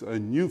it's a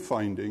new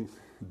finding,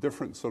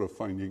 different sort of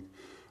finding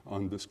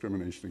on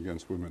discrimination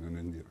against women in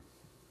India.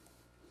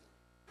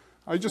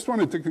 I just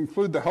wanted to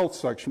conclude the health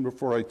section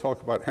before I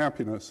talk about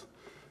happiness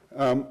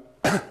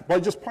by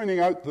just pointing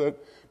out that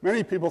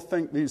many people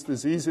think these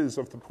diseases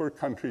of the poor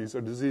countries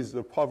are diseases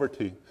of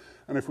poverty,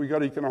 and if we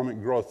got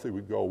economic growth, they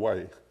would go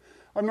away.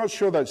 I'm not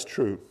sure that's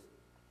true.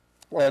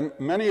 And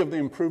many of the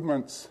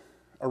improvements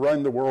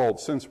around the world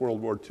since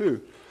World War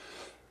II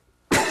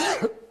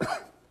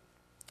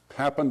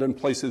happened in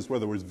places where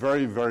there was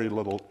very, very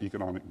little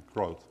economic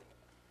growth.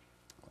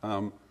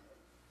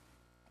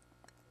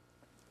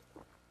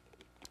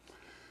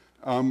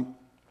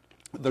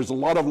 There's a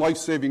lot of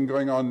life-saving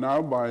going on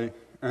now by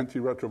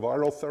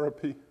antiretroviral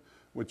therapy,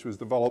 which was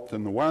developed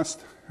in the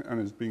West and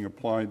is being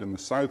applied in the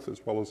South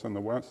as well as in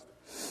the West.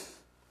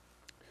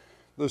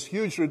 There's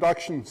huge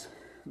reductions,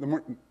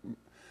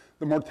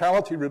 the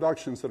mortality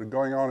reductions that are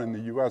going on in the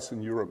US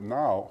and Europe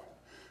now,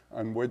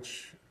 and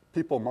which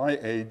people my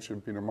age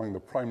have been among the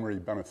primary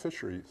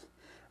beneficiaries,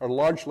 are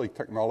largely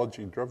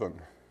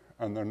technology-driven,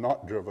 and they're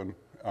not driven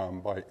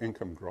by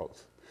income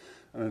growth.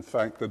 And in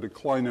fact, the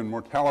decline in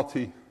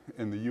mortality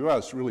in the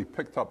US really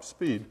picked up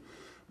speed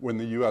when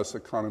the US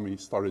economy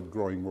started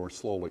growing more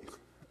slowly.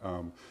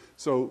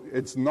 So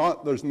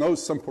there's no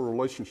simple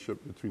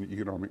relationship between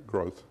economic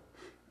growth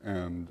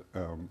and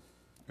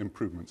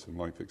improvements in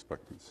life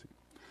expectancy.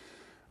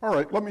 All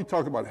right, let me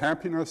talk about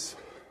happiness.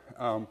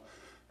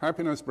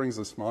 Happiness brings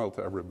a smile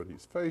to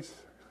everybody's face,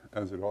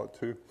 as it ought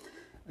to.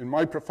 In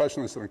my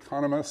profession as an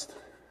economist,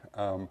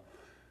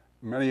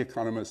 many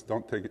economists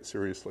don't take it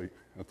seriously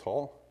at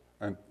all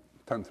and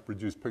tend to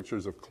produce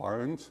pictures of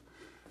clowns.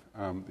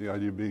 The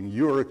idea being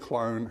you're a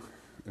clown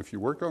if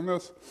you work on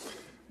this.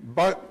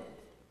 But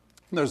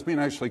there's been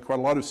actually quite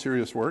a lot of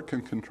serious work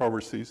and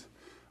controversies,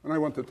 and I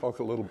want to talk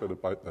a little bit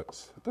about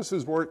this. This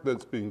is work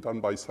that's being done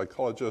by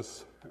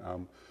psychologists,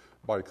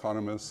 by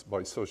economists,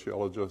 by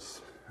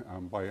sociologists,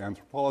 by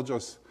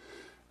anthropologists,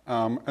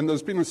 and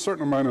there's been a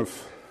certain amount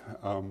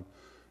of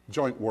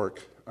joint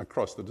work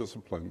across the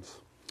disciplines.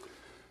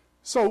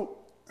 So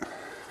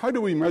how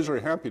do we measure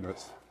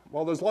happiness?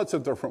 Well, there's lots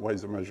of different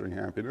ways of measuring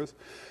happiness,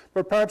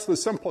 but perhaps the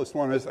simplest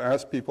one is to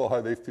ask people how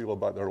they feel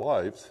about their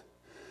lives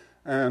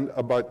and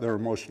about their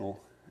emotional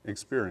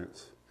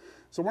experience.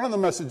 So one of the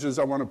messages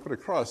I want to put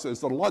across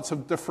is there are lots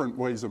of different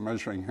ways of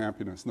measuring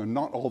happiness, and they're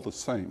not all the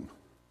same.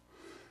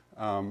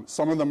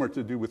 Some of them are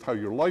to do with how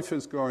your life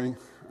is going,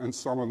 and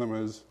some of them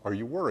is, are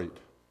you worried?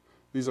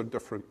 These are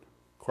different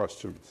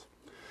questions.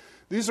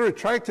 These are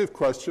attractive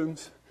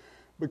questions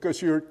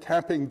because you're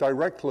tapping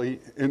directly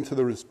into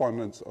the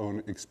respondent's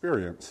own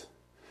experience.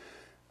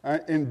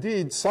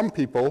 Indeed, some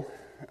people,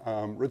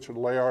 Richard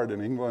Layard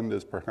in England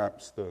is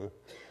perhaps the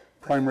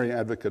primary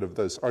advocate of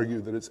this,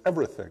 argue that it's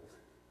everything.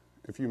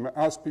 If you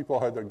ask people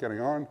how they're getting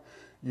on,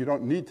 you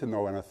don't need to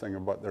know anything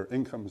about their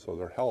incomes or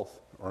their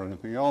health or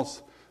anything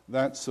else.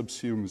 That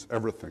subsumes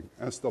everything.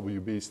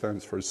 SWB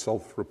stands for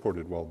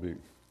self-reported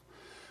well-being.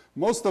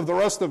 Most of the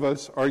rest of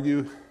us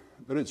argue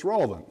that it's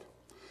relevant,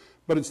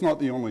 but it's not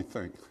the only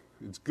thing.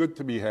 It's good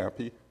to be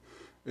happy.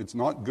 It's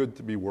not good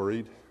to be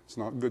worried. It's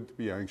not good to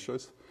be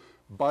anxious.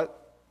 But,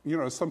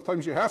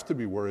 sometimes you have to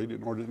be worried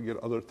in order to get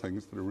other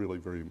things that are really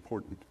very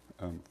important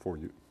for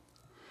you.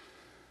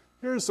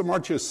 Here's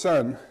Amartya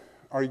Sen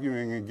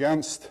arguing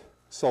against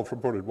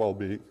self-reported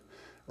well-being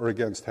or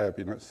against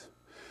happiness.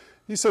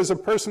 He says a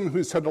person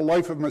who's had a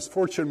life of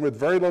misfortune with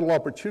very little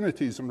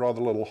opportunities and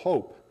rather little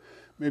hope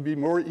may be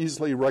more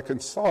easily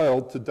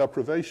reconciled to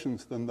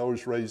deprivations than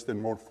those raised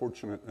in more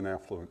fortunate and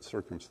affluent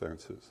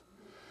circumstances.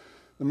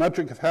 The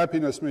metric of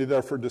happiness may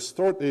therefore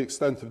distort the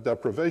extent of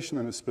deprivation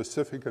in a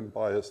specific and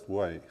biased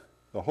way.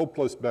 the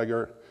hopeless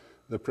beggar,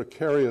 the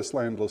precarious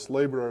landless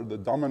laborer, the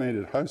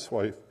dominated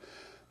housewife,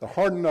 the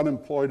hardened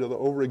unemployed, or the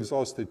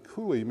overexhausted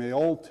coolie may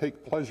all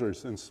take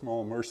pleasures in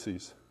small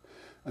mercies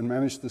and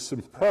manage to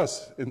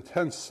suppress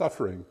intense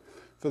suffering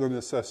for the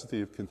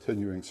necessity of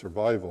continuing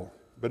survival.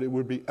 But it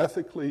would be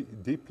ethically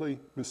deeply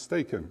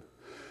mistaken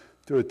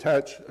to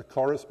attach a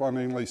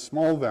correspondingly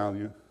small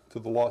value to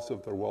the loss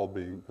of their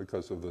well-being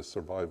because of this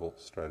survival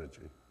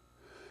strategy.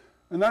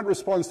 And that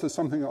responds to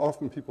something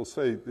often people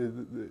say.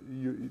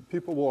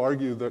 People will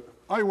argue that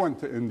I went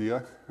to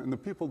India and the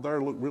people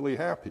there look really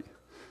happy.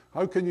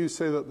 How can you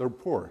say that they're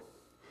poor?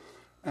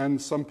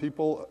 And some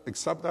people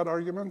accept that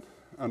argument,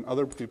 and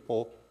other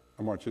people,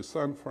 Amartya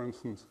Sen, for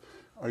instance,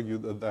 argue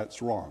that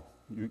that's wrong.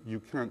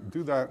 You can't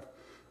do that.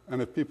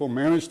 And if people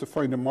manage to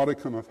find a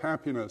modicum of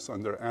happiness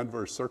under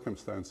adverse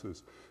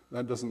circumstances,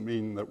 that doesn't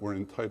mean that we're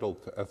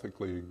entitled to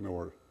ethically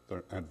ignore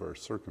their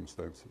adverse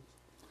circumstances.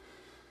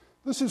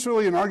 This is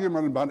really an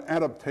argument about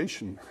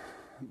adaptation,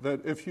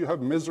 that if you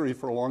have misery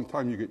for a long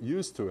time, you get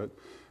used to it,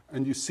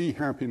 and you see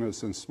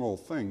happiness in small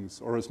things,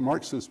 or as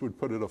Marxists would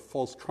put it, a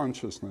false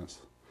consciousness.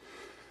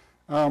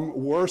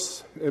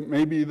 Worse, it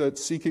may be that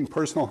seeking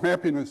personal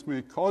happiness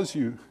may cause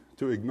you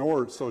to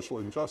ignore social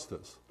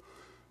injustice.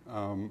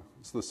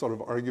 It's the sort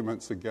of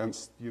arguments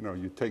against,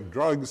 you take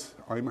drugs,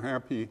 I'm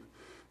happy,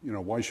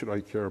 why should I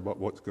care about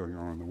what's going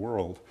on in the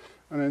world?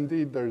 And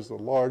indeed, there's a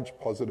large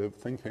positive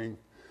thinking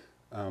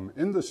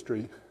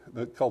industry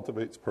that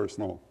cultivates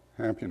personal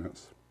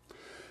happiness.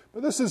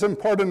 But this is in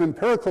part an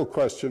empirical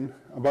question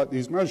about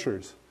these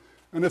measures.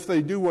 And if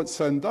they do what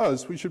Sen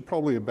does, we should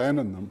probably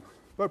abandon them.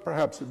 But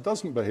perhaps it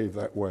doesn't behave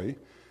that way.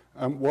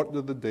 What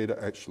do the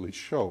data actually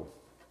show?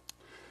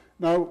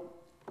 Now,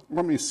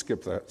 let me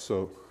skip that,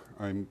 so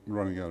I'm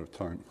running out of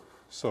time.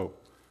 So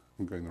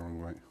I'm going the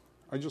wrong way.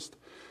 I just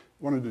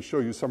wanted to show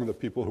you some of the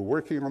people who are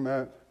working on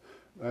that.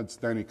 That's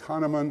Danny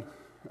Kahneman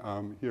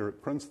here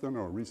at Princeton,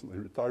 or recently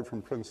retired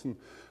from Princeton.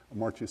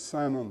 Amartya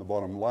Sen on the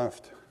bottom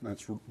left.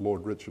 That's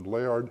Lord Richard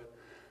Layard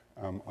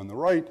on the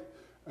right.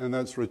 And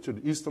that's Richard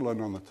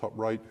Easterlin on the top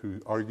right,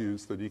 who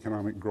argues that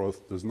economic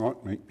growth does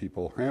not make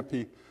people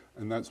happy,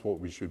 and that's what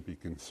we should be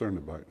concerned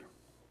about.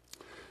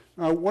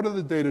 Now, what do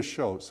the data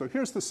show? So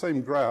here's the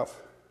same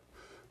graph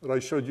that I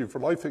showed you for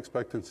life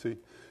expectancy,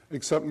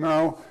 except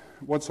now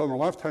what's on the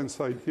left-hand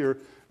side here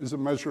is a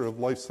measure of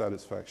life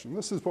satisfaction.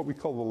 This is what we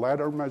call the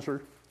ladder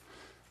measure.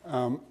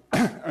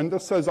 And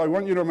this says, I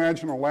want you to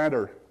imagine a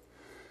ladder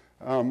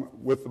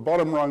with the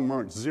bottom rung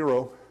marked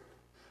 0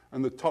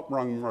 and the top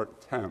rung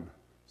marked 10.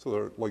 So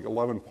they're like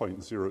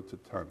 11.0 to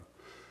 10.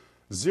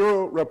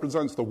 0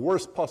 represents the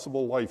worst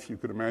possible life you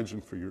could imagine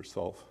for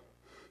yourself.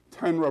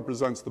 10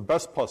 represents the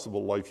best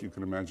possible life you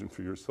can imagine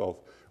for yourself.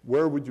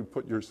 Where would you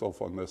put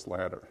yourself on this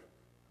ladder?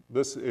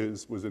 This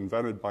was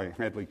invented by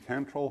Hadley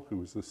Cantrell, who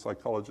was a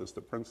psychologist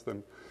at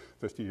Princeton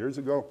 50 years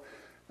ago.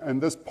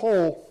 And this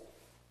poll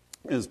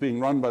is being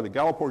run by the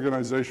Gallup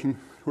organization,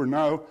 who are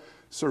now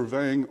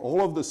surveying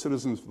all of the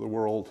citizens of the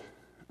world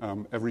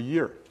every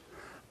year.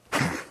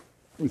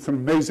 It's an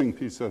amazing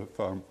piece of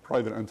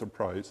private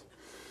enterprise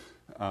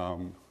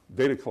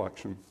data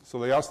collection. So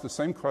they ask the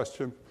same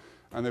question,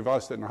 and they've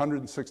asked it in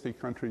 160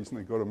 countries, and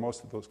they go to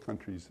most of those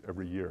countries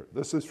every year.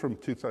 This is from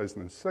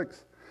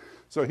 2006.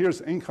 So here's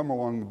income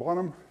along the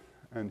bottom,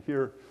 and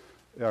here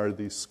are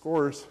the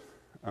scores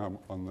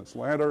on this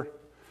ladder.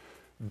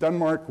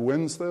 Denmark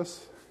wins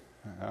this.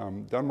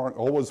 Denmark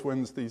always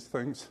wins these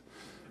things.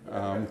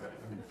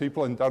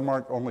 People in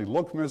Denmark only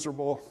look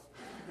miserable.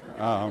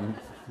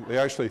 They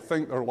actually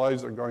think their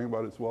lives are going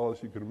about as well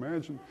as you can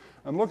imagine.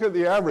 And look at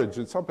the average.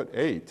 It's up at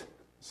 8.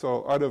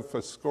 So out of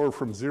a score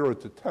from 0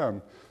 to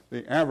 10,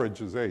 the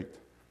average is 8.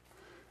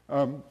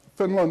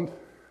 Finland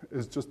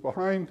is just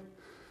behind.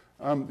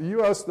 The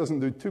U.S.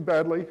 doesn't do too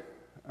badly,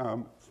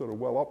 sort of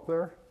well up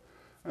there.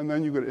 And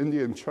then you've got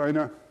India and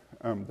China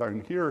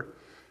down here.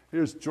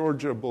 Here's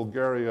Georgia,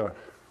 Bulgaria,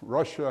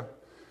 Russia.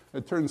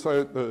 It turns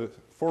out the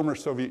former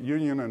Soviet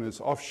Union and its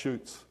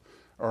offshoots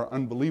are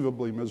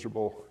unbelievably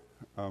miserable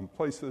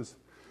places.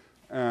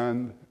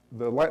 And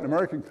the Latin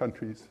American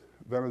countries,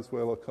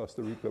 Venezuela,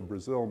 Costa Rica,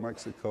 Brazil,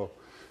 Mexico,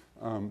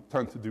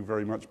 tend to do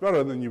very much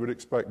better than you would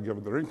expect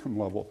given their income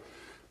level.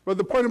 But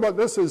the point about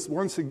this is,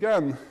 once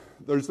again,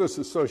 there's this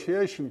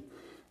association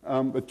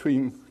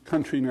between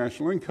country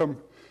national income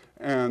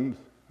and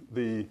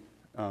the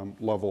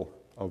level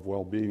of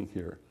well-being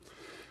here.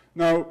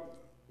 Now,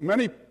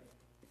 many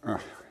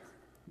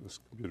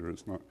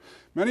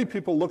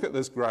people look at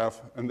this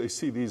graph and they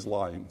see these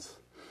lines.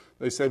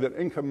 They say that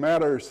income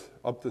matters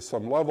up to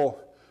some level,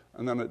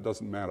 and then it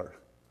doesn't matter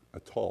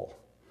at all.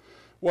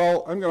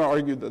 Well, I'm going to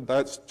argue that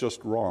that's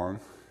just wrong,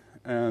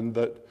 and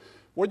that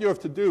what you have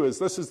to do is,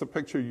 this is the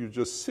picture you've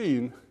just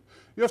seen,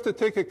 you have to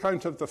take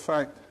account of the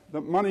fact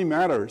that money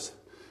matters,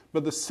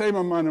 but the same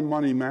amount of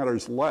money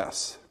matters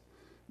less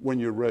when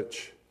you're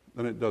rich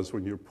than it does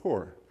when you're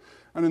poor.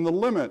 And in the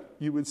limit,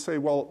 you would say,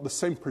 well, the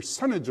same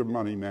percentage of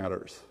money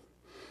matters.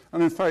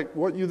 And in fact,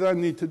 what you then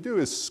need to do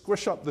is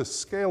squish up this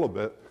scale a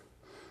bit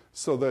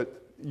so that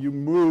you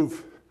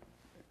move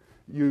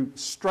you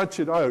stretch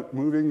it out,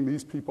 moving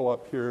these people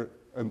up here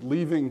and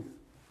leaving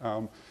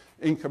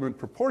income in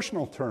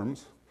proportional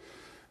terms.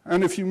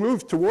 And if you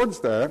move towards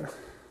that,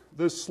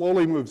 this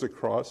slowly moves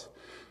across,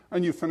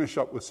 and you finish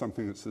up with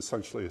something that's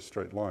essentially a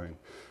straight line.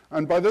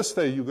 And by this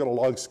day, you've got a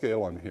log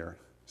scale on here.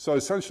 So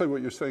essentially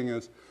what you're saying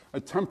is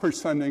a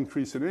 10%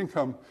 increase in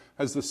income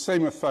has the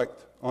same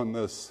effect on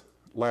this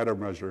ladder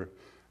measure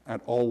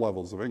at all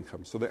levels of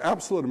income. So the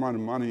absolute amount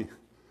of money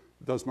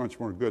does much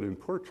more good in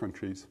poor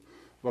countries,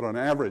 but on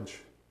average,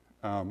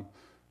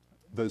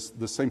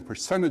 the same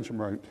percentage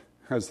amount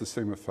has the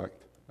same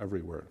effect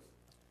everywhere.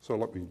 So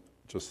let me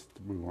just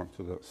move on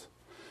to this.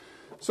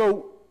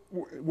 So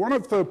one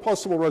of the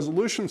possible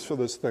resolutions for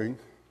this thing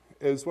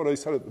is what I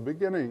said at the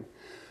beginning,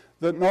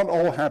 that not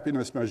all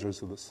happiness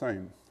measures are the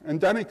same. And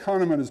Danny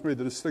Kahneman has made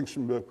the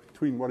distinction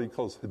between what he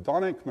calls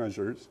hedonic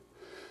measures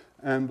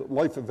and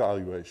life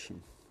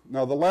evaluation.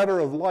 Now, the ladder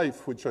of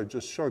life, which I've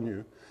just shown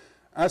you,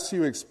 asks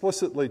you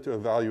explicitly to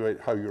evaluate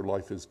how your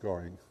life is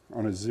going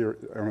on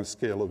a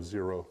scale of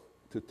 0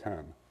 to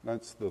 10.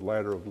 That's the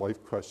ladder of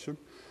life question.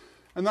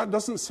 And that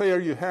doesn't say, are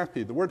you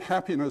happy? The word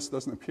happiness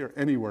doesn't appear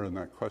anywhere in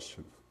that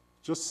question.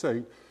 Just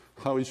saying,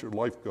 how is your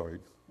life going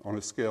on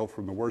a scale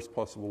from the worst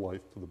possible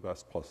life to the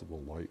best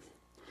possible life?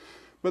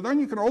 But then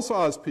you can also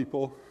ask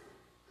people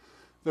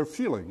their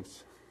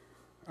feelings.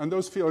 And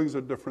those feelings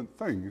are different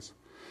things.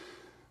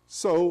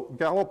 So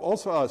Gallup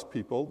also asks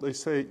people, they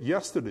say,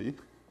 yesterday,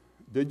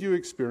 did you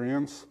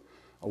experience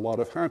a lot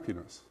of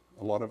happiness,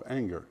 a lot of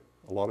anger,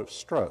 a lot of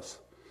stress,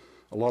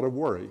 a lot of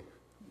worry?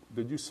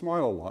 Did you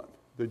smile a lot?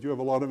 Did you have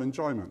a lot of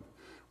enjoyment?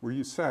 Were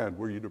you sad?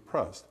 Were you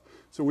depressed?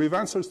 So we have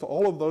answers to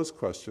all of those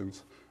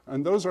questions,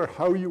 and those are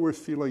how you were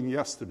feeling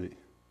yesterday.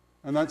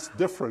 And that's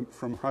different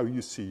from how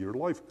you see your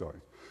life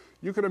going.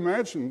 You could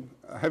imagine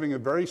having a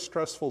very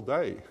stressful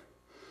day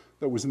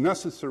that was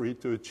necessary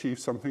to achieve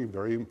something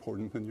very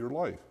important in your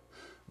life.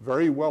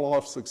 Very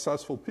well-off,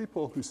 successful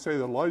people who say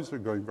their lives are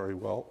going very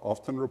well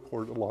often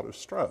report a lot of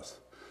stress.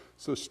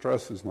 So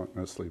stress is not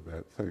necessarily a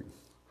bad thing.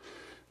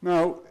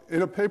 Now,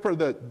 in a paper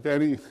that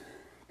Danny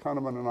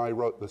Kahneman and I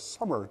wrote this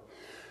summer,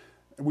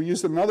 we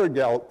used another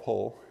Gallup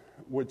poll,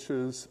 which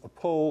is a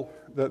poll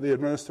that they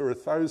administer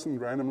 1,000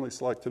 randomly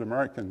selected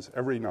Americans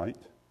every night.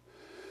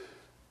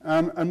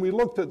 And we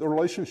looked at the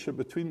relationship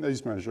between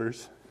these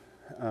measures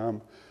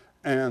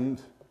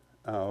and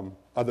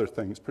other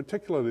things,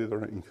 particularly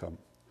their income.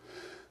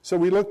 So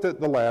we looked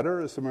at the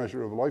ladder as a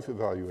measure of life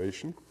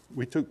evaluation.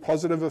 We took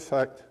positive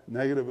effect,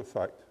 negative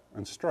effect,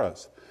 and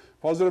stress.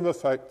 Positive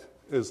effect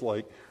is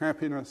like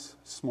happiness,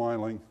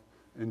 smiling,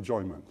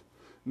 enjoyment.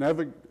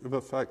 Negative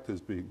effect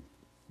is being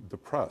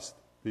depressed,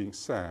 being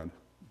sad,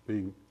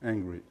 being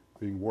angry,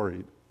 being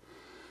worried.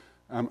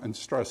 And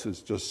stress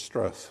is just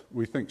stress.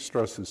 We think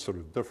stress is sort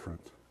of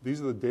different.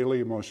 These are the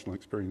daily emotional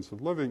experience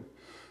of living.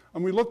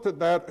 And we looked at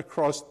that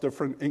across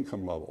different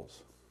income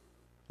levels.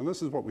 And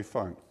this is what we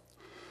found.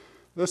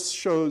 This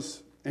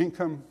shows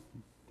income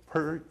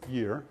per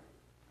year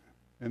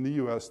in the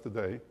US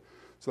today.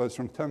 So that's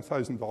from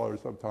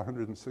 $10,000 up to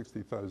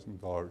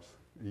 $160,000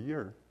 a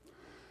year.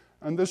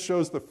 And this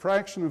shows the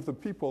fraction of the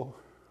people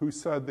who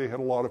said they had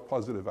a lot of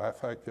positive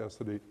affect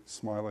yesterday,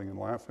 smiling and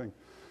laughing,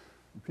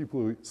 people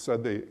who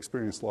said they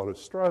experienced a lot of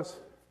stress,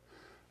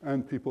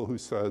 and people who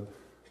said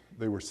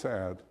they were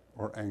sad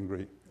or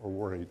angry or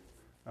worried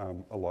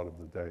a lot of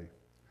the day.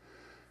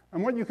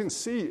 And what you can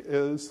see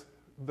is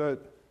that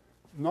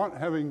not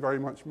having very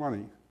much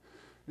money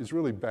is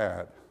really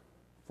bad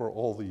for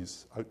all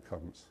these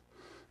outcomes.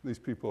 These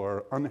people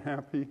are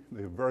unhappy,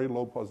 they have very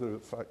low positive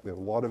effect, they have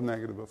a lot of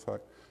negative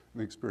effect,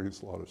 and they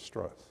experience a lot of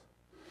stress.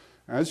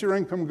 As your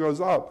income goes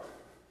up,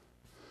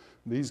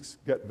 these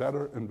get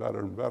better and better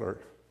and better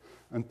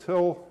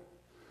until,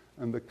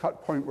 and the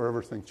cut point where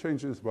everything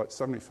changes, about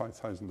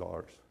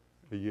 $75,000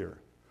 a year.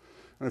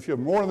 And if you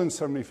have more than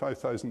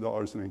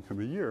 $75,000 in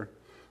income a year,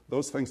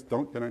 those things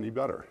don't get any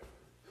better.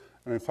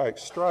 And in fact,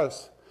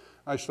 stress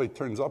actually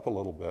turns up a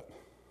little bit.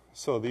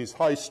 So these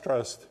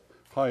high-stressed,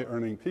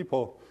 high-earning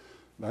people,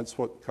 that's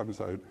what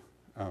comes out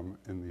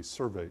in these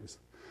surveys.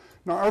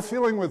 Now, our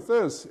feeling with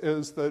this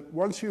is that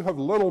once you have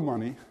little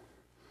money,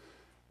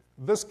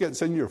 this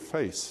gets in your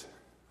face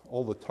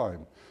all the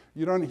time.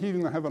 You don't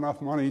even have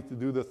enough money to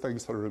do the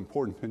things that are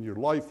important in your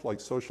life, like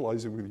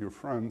socializing with your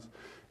friends,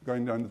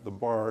 going down to the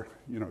bar,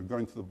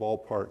 going to the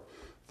ballpark,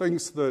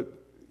 things that,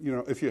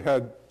 if you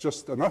had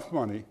just enough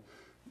money,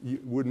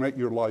 would make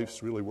your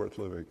lives really worth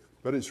living.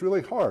 But it's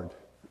really hard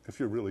if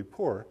you're really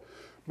poor.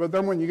 But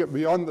then when you get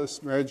beyond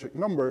this magic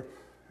number,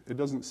 it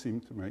doesn't seem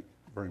to make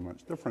very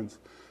much difference,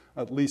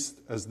 at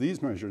least as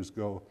these measures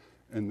go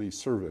in these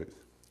surveys.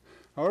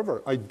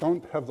 However, I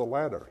don't have the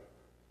ladder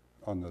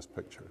on this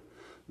picture.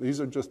 These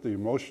are just the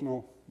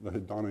emotional, the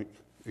hedonic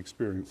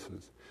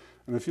experiences.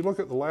 And if you look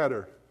at the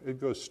ladder,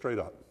 it goes straight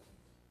up.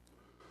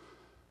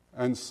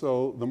 And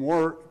so the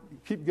more you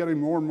keep getting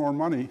more and more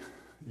money,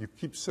 you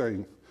keep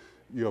saying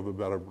you have a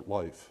better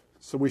life.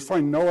 So we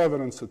find no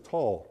evidence at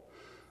all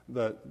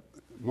that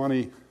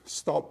money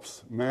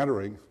stops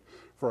mattering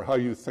for how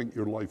you think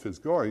your life is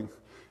going.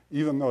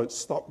 even though it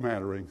stopped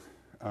mattering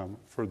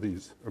for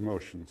these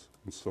emotions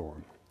and so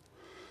on.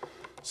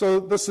 So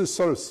this is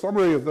sort of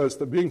summary of this,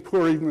 that being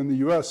poor even in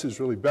the US is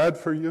really bad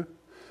for you.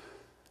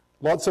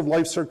 Lots of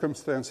life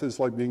circumstances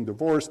like being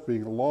divorced,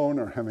 being alone,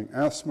 or having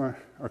asthma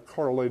are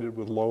correlated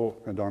with low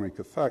hedonic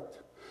effect.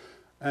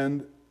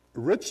 And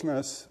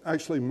richness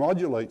actually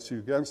modulates you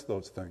against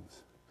those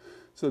things.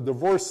 So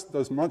divorce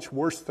does much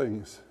worse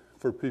things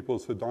for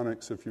people's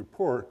hedonics if you're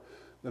poor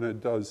than it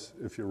does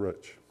if you're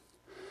rich.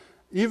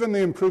 Even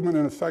the improvement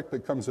in effect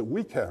that comes at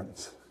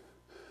weekends,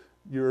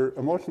 your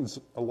emotions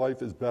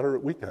life is better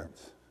at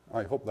weekends.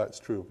 I hope that's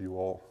true of you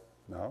all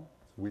now,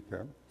 it's a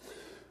weekend.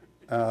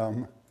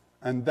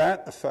 And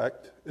that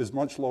effect is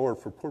much lower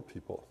for poor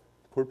people.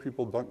 Poor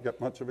people don't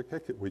get much of a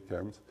kick at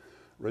weekends.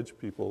 Rich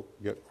people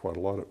get quite a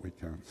lot at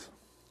weekends.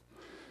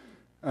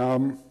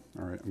 All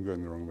right, I'm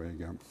going the wrong way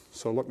again.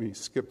 So let me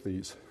skip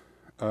these.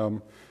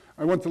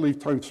 I want to leave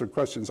time for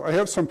questions. I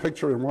have some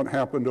picture on what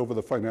happened over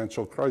the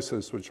financial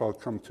crisis, which I'll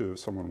come to if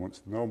someone wants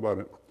to know about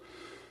it.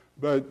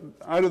 But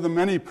out of the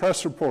many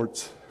press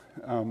reports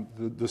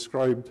that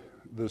described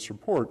this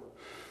report,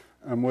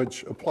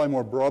 which apply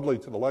more broadly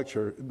to the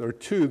lecture, there are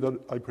two that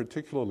I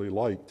particularly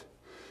liked.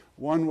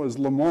 One was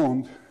Le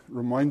Monde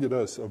reminded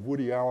us of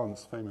Woody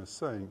Allen's famous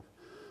saying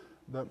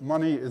that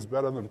money is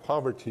better than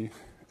poverty,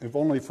 if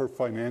only for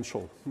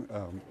financial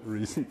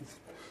reasons.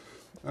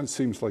 That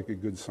seems like a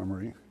good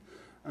summary.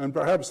 And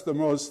perhaps the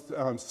most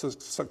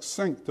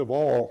succinct of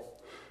all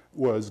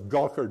was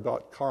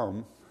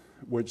Gawker.com,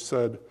 which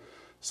said,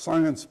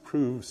 "Science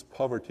proves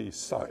poverty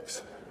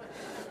sucks."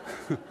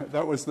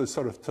 That was the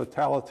sort of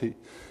totality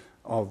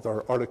of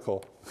their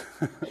article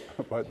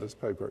about this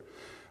paper.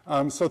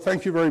 So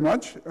thank you very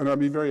much, and I'll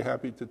be very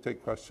happy to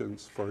take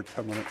questions for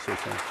 10 minutes or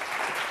so.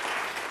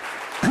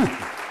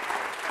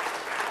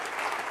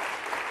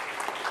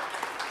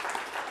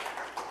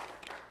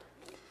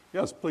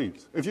 Yes,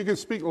 please. If you can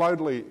speak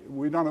loudly,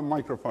 we don't have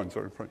microphones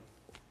or anything.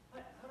 How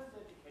does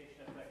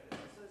education affect this?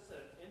 Is this an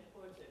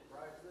input that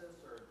drives this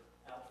or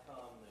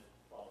outcome that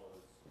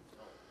follows?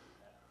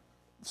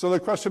 So the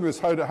question is,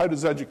 how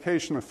does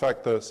education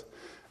affect this?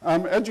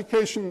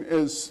 Education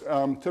is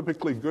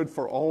typically good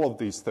for all of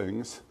these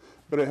things,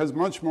 but it has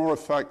much more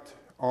effect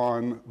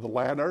on the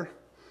latter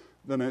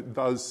than it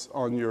does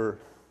on your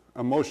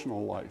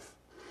emotional life.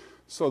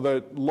 So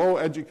that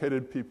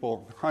low-educated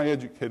people,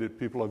 high-educated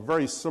people have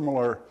very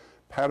similar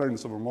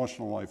patterns of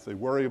emotional life. They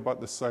worry about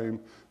the same,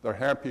 they're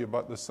happy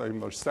about the same,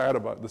 they're sad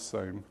about the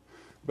same.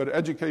 But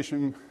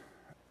education,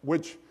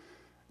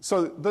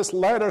 so this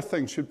latter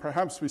thing should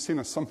perhaps be seen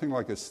as something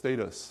like a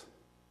status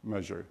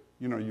measure.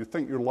 You know, you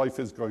think your life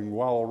is going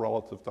well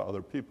relative to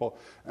other people,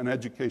 and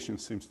education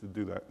seems to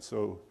do that.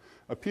 So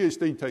a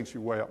PhD takes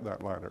you way up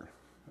that ladder,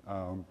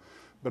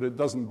 but it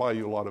doesn't buy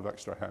you a lot of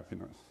extra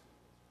happiness.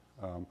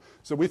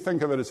 So we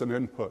think of it as an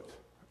input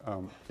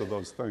to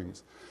those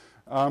things.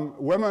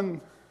 Women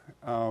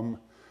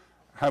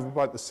have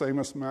about the same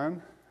as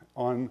men.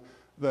 On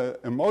the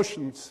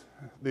emotions,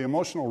 the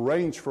emotional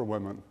range for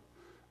women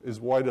is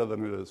wider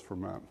than it is for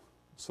men.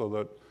 So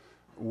that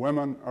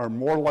women are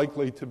more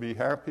likely to be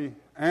happy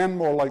and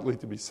more likely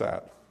to be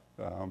sad.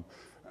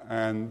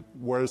 And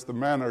whereas the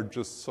men are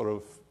just sort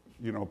of,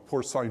 you know,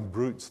 porcine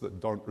brutes that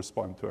don't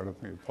respond to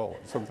anything at all,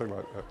 something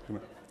like that, you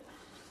know.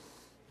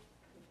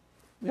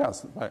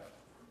 Yes, back. I'm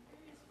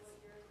curious what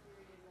your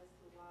theory is as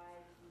to why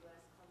the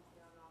U.S. comes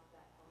down off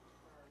that health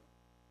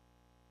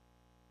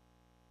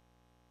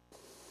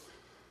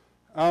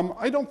curve.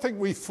 I don't think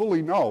we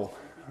fully know.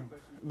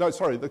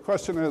 The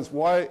question is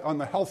why, on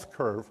the health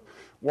curve,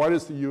 why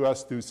does the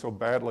U.S. do so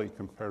badly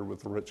compared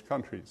with the rich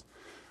countries?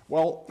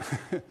 Well,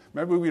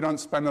 maybe we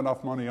don't spend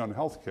enough money on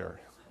health care.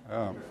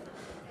 I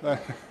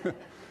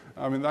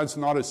mean, that's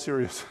not a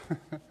serious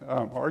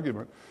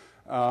argument.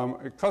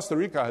 Costa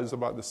Rica has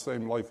about the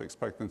same life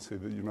expectancy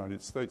that the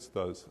United States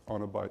does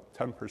on about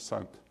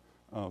 10%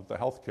 of the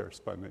healthcare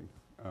spending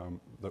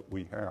that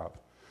we have.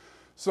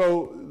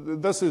 So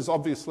this is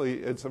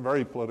obviously, it's a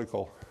very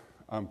political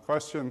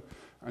question,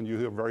 and you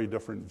have very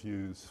different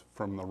views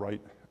from the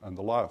right and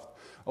the left.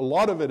 A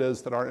lot of it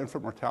is that our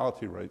infant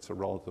mortality rates are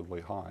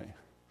relatively high,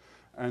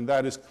 and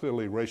that is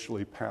clearly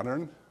racially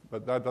patterned,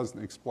 but that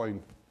doesn't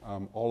explain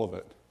all of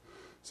it.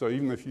 So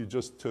even if you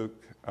just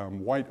took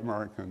white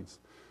Americans,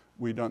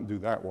 we don't do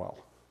that well.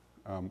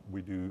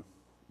 We do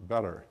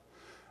better.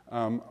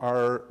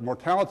 Our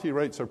mortality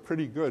rates are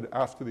pretty good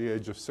after the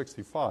age of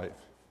 65,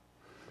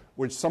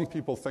 which some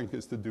people think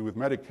is to do with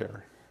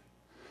Medicare.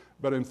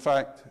 But in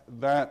fact,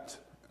 that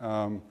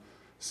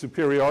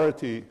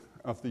superiority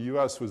of the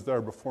US was there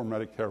before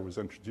Medicare was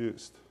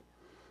introduced.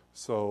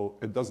 So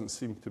it doesn't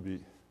seem to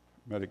be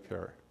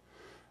Medicare.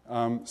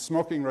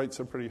 Smoking rates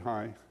are pretty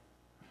high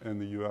in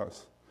the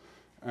US.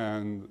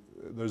 And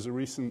there's a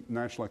recent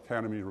National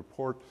Academy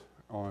report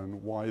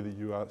on why the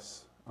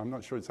U.S., I'm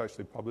not sure it's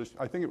actually published,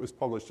 I think it was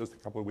published just a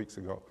couple of weeks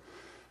ago,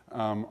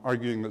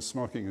 arguing that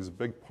smoking is a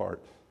big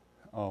part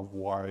of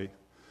why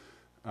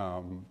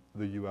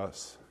the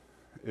U.S.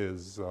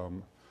 is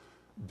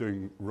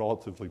doing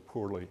relatively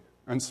poorly.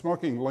 And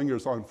smoking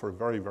lingers on for a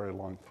very, very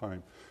long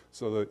time.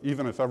 So that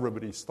even if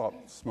everybody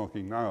stopped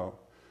smoking now,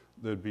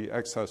 there'd be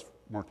excess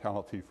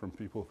mortality from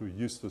people who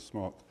used to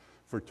smoke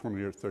for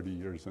 20 or 30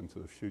 years into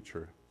the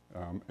future.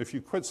 If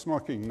you quit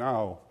smoking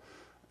now,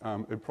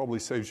 it probably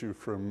saves you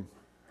from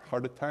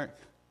heart attack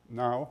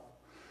now,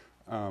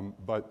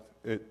 but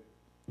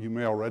you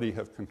may already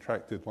have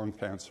contracted lung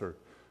cancer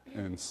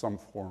in some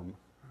form,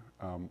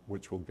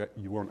 which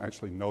you won't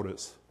actually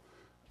notice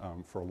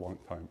for a long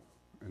time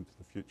into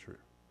the future.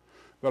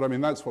 But I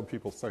mean, that's what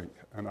people think,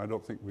 and I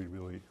don't think we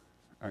really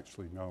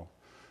actually know.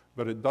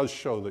 But it does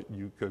show that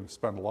you can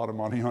spend a lot of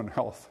money on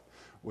health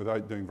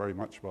without doing very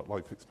much about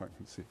life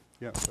expectancy.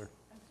 Yes, sir.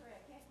 I'm sorry,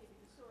 I can't give you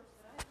the source,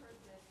 but I've heard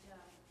that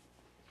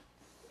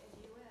in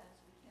the U.S.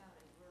 we count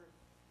at birth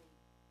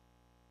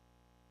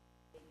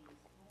the baby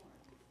is born,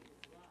 is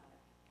alive.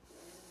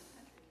 And in the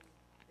countries,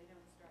 they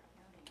don't start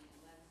counting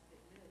unless it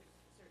lives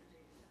a certain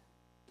period of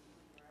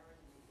time. 24 hours,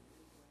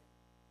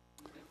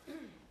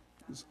 maybe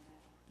lose weight.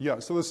 Yeah,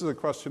 so this is a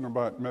question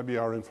about maybe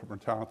our infant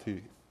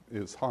mortality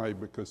is high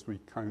because we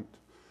count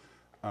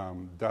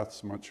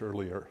deaths much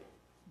earlier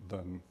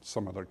than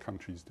some other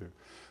countries do.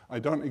 I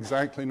don't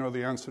exactly know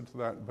the answer to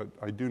that, but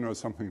I do know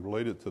something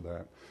related to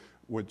that,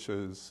 which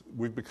is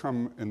we've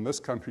become, in this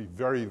country,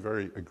 very,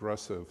 very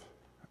aggressive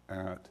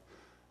at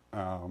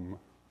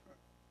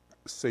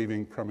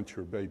saving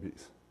premature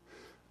babies.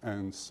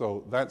 And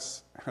so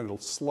that's had a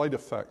slight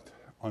effect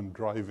on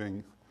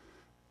driving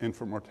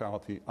infant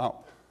mortality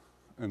up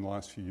in the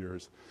last few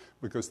years,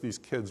 because these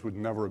kids would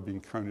never have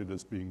been counted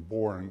as being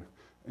born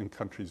in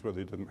countries where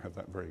they didn't have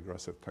that very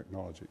aggressive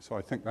technology. So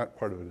I think that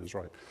part of it is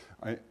right.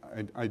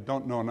 I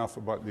don't know enough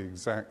about the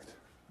exact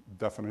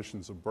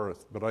definitions of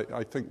birth, but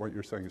I think what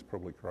you're saying is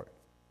probably correct.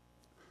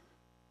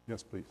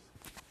 Yes, please.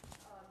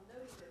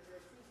 Noting that there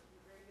seems to be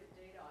very good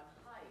data on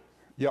height.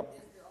 Yep.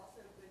 Is there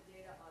also good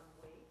data on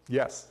weight?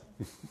 Yes.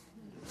 Have you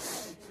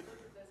looked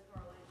at those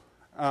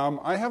correlations?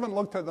 I haven't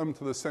looked at them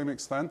to the same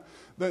extent.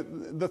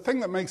 The thing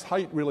that makes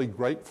height really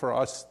great for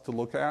us to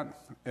look at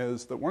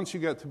is that once you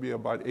get to be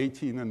about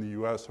 18 in the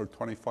US or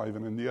 25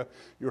 in India,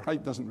 your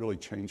height doesn't really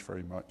change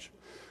very much.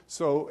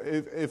 So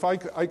if I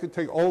could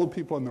take all the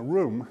people in the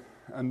room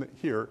and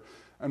here,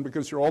 and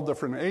because you're all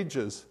different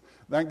ages,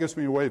 that gives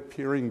me a way of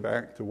peering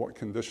back to what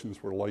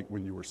conditions were like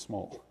when you were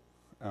small.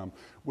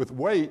 With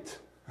weight,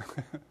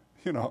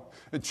 you know,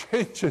 it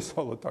changes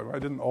all the time. I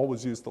didn't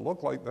always used to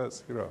look like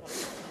this, you know.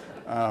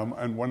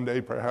 And one day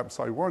perhaps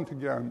I won't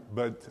again,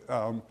 but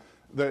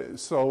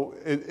so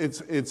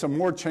it's a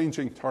more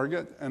changing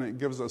target, and it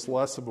gives us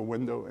less of a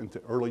window into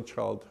early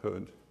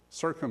childhood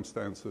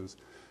circumstances,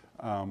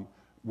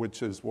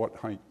 which is what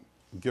height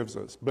gives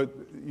us. But,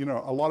 you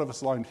know, a lot of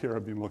us lined here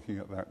have been looking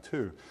at that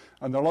too.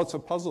 And there are lots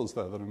of puzzles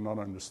there that are not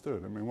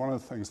understood. I mean, one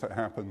of the things that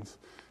happens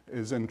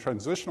is in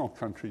transitional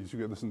countries, you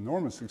get this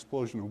enormous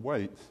explosion of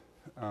weight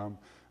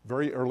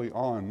very early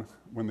on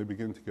when they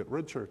begin to get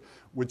richer,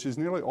 which is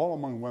nearly all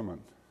among women.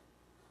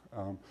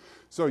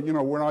 So, you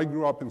know, when I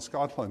grew up in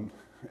Scotland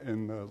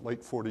in the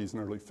late 40s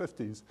and early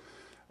 50s,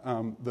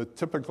 the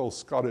typical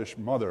Scottish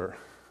mother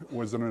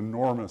was an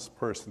enormous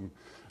person,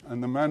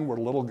 and the men were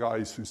little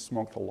guys who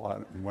smoked a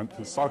lot and went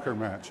to soccer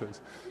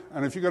matches.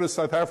 And if you go to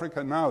South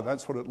Africa now,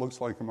 that's what it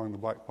looks like among the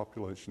black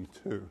population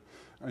too.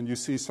 And you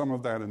see some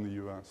of that in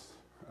the US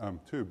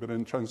too. But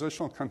in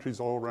transitional countries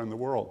all around the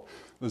world,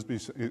 there's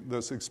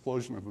this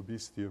explosion of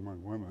obesity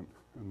among women,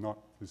 and not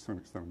to some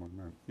extent among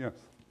men. Yes?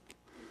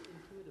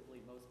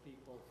 Intuitively, most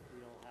people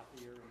feel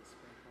happier in the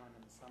springtime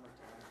and the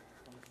summertime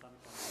when the sun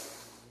comes out,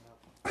 and, you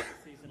know,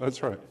 seasonal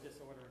That's right.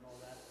 disorder and all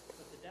that.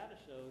 But the data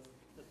shows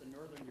that the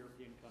northern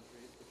European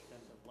countries, which tend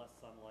to have less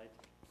sunlight,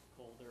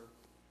 colder,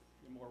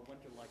 more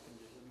winter-like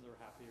conditions, are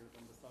happier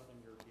than the southern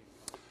European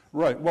countries.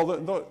 Right. Well,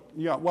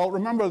 well,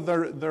 remember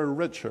they're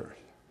richer.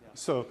 Yeah.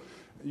 So,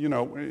 you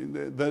know,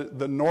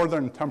 the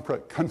northern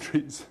temperate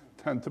countries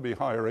tend to be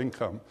higher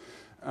income,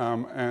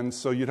 and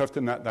so you'd have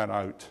to net that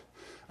out.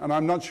 And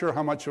I'm not sure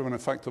how much of an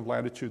effect of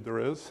latitude there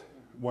is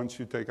once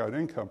you take out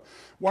income.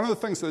 One of the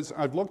things that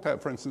I've looked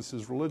at, for instance,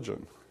 is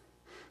religion.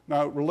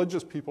 Now,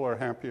 religious people are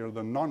happier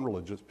than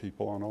non-religious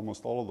people on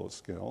almost all of those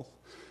scales.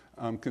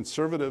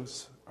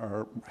 Conservatives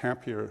are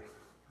happier,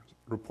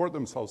 report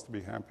themselves to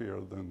be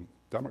happier than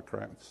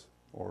Democrats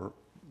or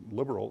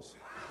liberals.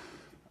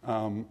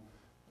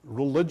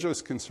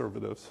 Religious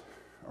conservatives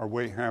are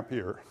way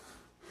happier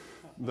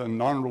than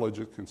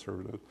non-religious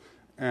conservatives.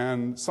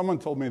 And someone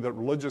told me that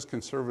religious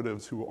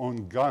conservatives who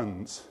own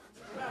guns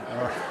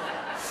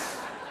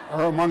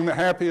are among the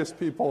happiest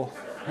people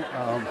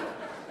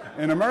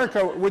in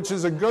America, which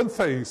is a good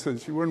thing,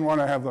 since you wouldn't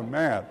want to have them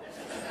mad.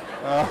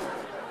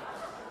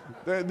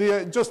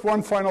 Just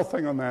one final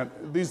thing on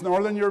that. These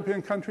northern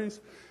European countries,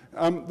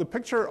 the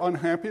picture on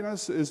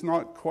happiness is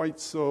not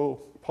quite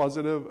so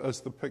positive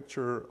as the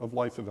picture of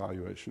life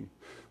evaluation.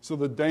 So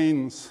the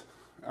Danes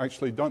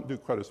actually don't do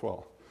quite as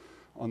well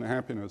on the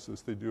happiness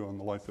as they do on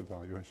the life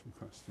evaluation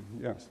question.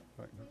 Yes?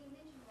 Right. When you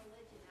mentioned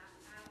religion,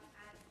 I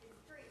was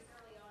curious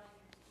early on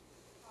in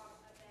your talk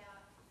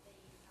about the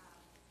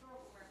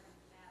historical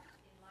reference about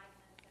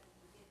Enlightenment,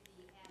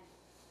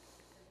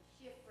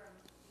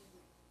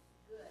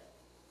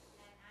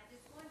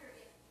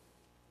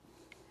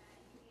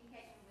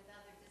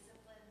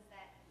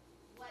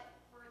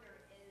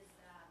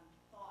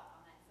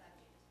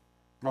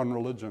 On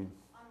religion.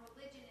 On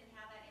religion and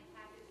how that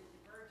impacted the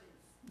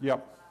divergence.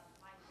 Yep.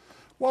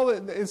 Well,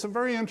 it's a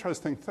very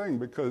interesting thing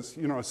because,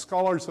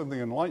 scholars of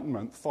the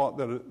Enlightenment thought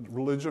that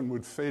religion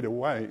would fade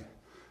away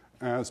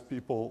as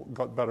people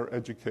got better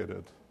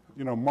educated.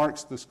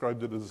 Marx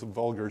described it as a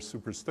vulgar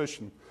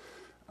superstition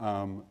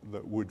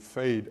that would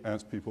fade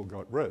as people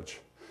got rich.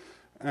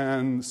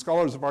 And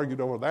scholars have argued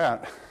over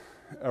that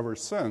ever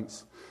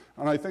since.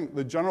 And I think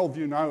the general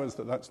view now is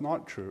that that's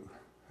not true,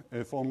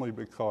 if only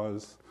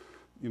because,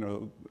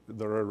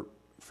 there are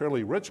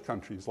fairly rich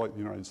countries like the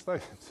United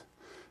States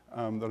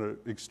that are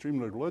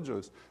extremely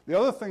religious. The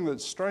other thing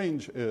that's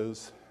strange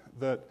is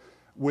that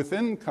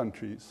within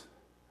countries,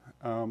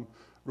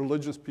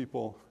 religious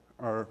people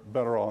are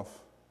better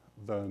off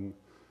than,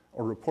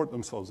 or report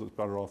themselves as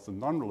better off than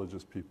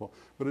non-religious people,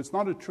 but it's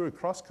not true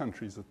across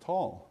countries at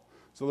all.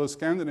 So those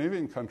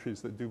Scandinavian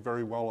countries that do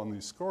very well on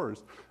these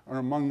scores are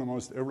among the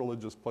most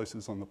irreligious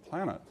places on the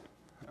planet.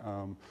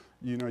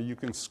 You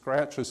can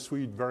scratch a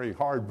Swede very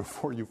hard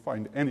before you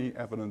find any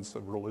evidence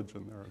of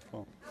religion there at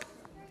all. I was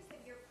curious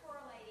if you're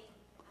correlating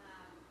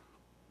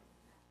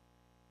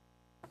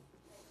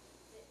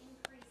the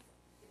increased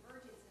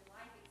divergence in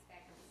life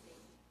expectancy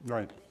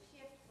Right. and the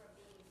shift from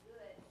being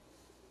good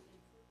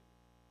to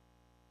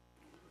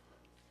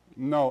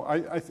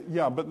improving.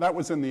 No, but that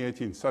was in the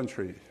 18th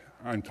century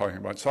I'm talking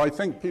about. So I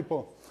think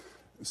people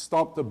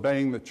stopped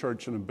obeying the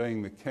church and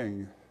obeying the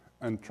king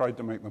and tried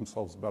to make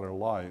themselves better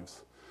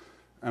lives.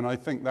 And I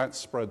think that's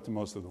spread to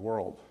most of the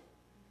world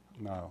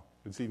now.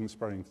 It's even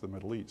spreading to the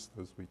Middle East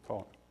as we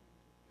talk.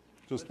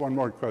 Just one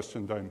more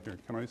question down here.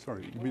 Can I?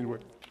 Sorry. You mean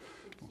what?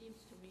 It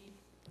seems to me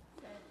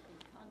that in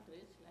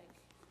countries like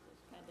the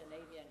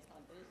Scandinavian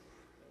countries,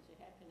 where the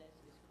happiness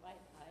is quite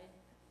high,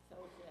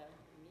 so the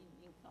mean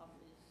income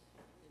is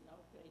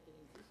greater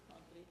in this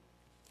country,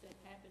 that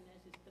happiness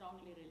is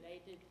strongly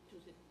related to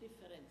the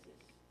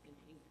differences in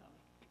income.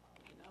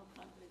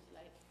 Countries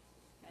like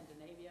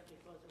Scandinavia,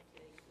 because of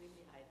the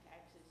extremely high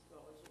taxes, but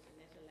also the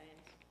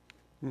Netherlands,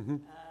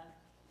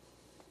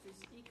 this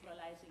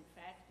equalizing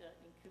factor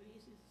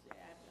increases the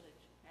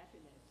average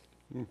happiness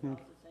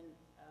rather than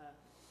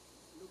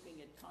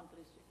looking at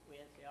countries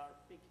where there are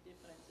big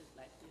differences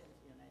like here in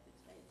the United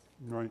States.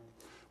 Right.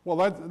 Well,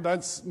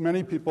 that's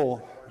many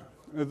people.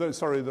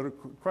 The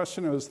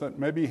question is that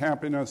maybe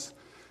happiness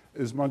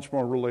is much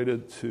more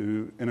related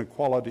to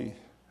inequality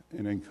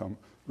in income,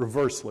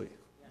 reversely,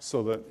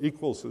 so that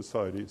equal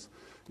societies,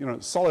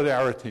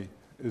 solidarity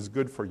is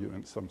good for you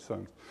in some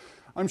sense.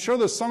 I'm sure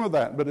there's some of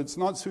that, but it's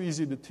not so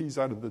easy to tease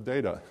out of the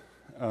data.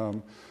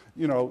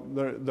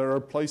 There are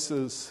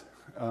places,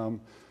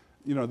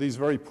 these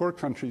very poor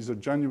countries are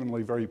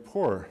genuinely very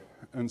poor,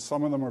 and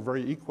some of them are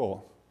very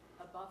equal.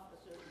 Above a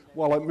certain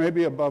level. Well, it may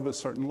be above a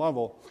certain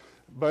level,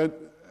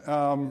 but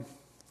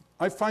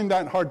I find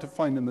that hard to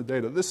find in the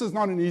data. This is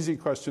not an easy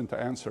question to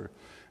answer,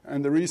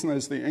 and the reason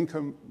is the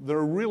income, there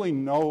are really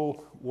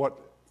no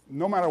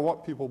matter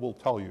what people will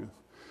tell you,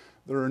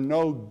 there are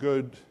no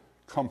good,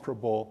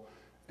 comparable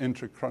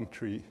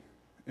inter-country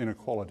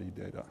inequality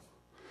data.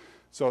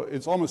 So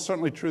it's almost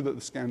certainly true that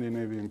the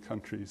Scandinavian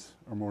countries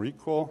are more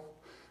equal,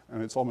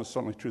 and it's almost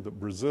certainly true that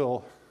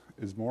Brazil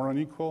is more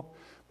unequal,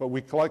 but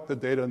we collect the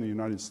data in the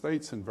United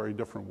States in very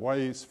different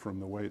ways from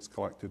the way it's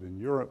collected in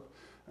Europe,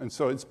 and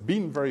so it's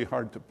been very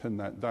hard to pin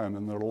that down,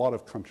 and there are a lot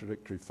of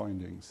contradictory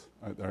findings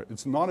out there.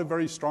 It's not a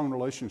very strong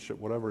relationship,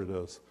 whatever it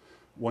is,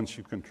 once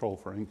you control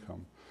for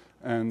income.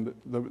 And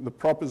the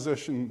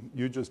proposition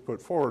you just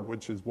put forward,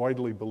 which is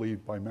widely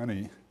believed by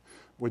many,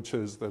 which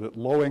is that at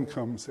low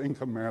incomes,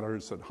 income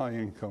matters, at high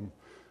income,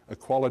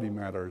 equality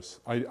matters,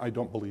 I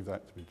don't believe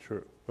that to be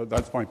true. But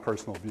that's my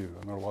personal view,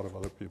 and there are a lot of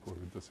other people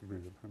who disagree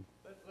with him.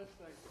 Let's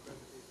thank the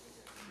presentation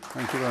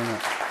again. Thank you very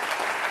much.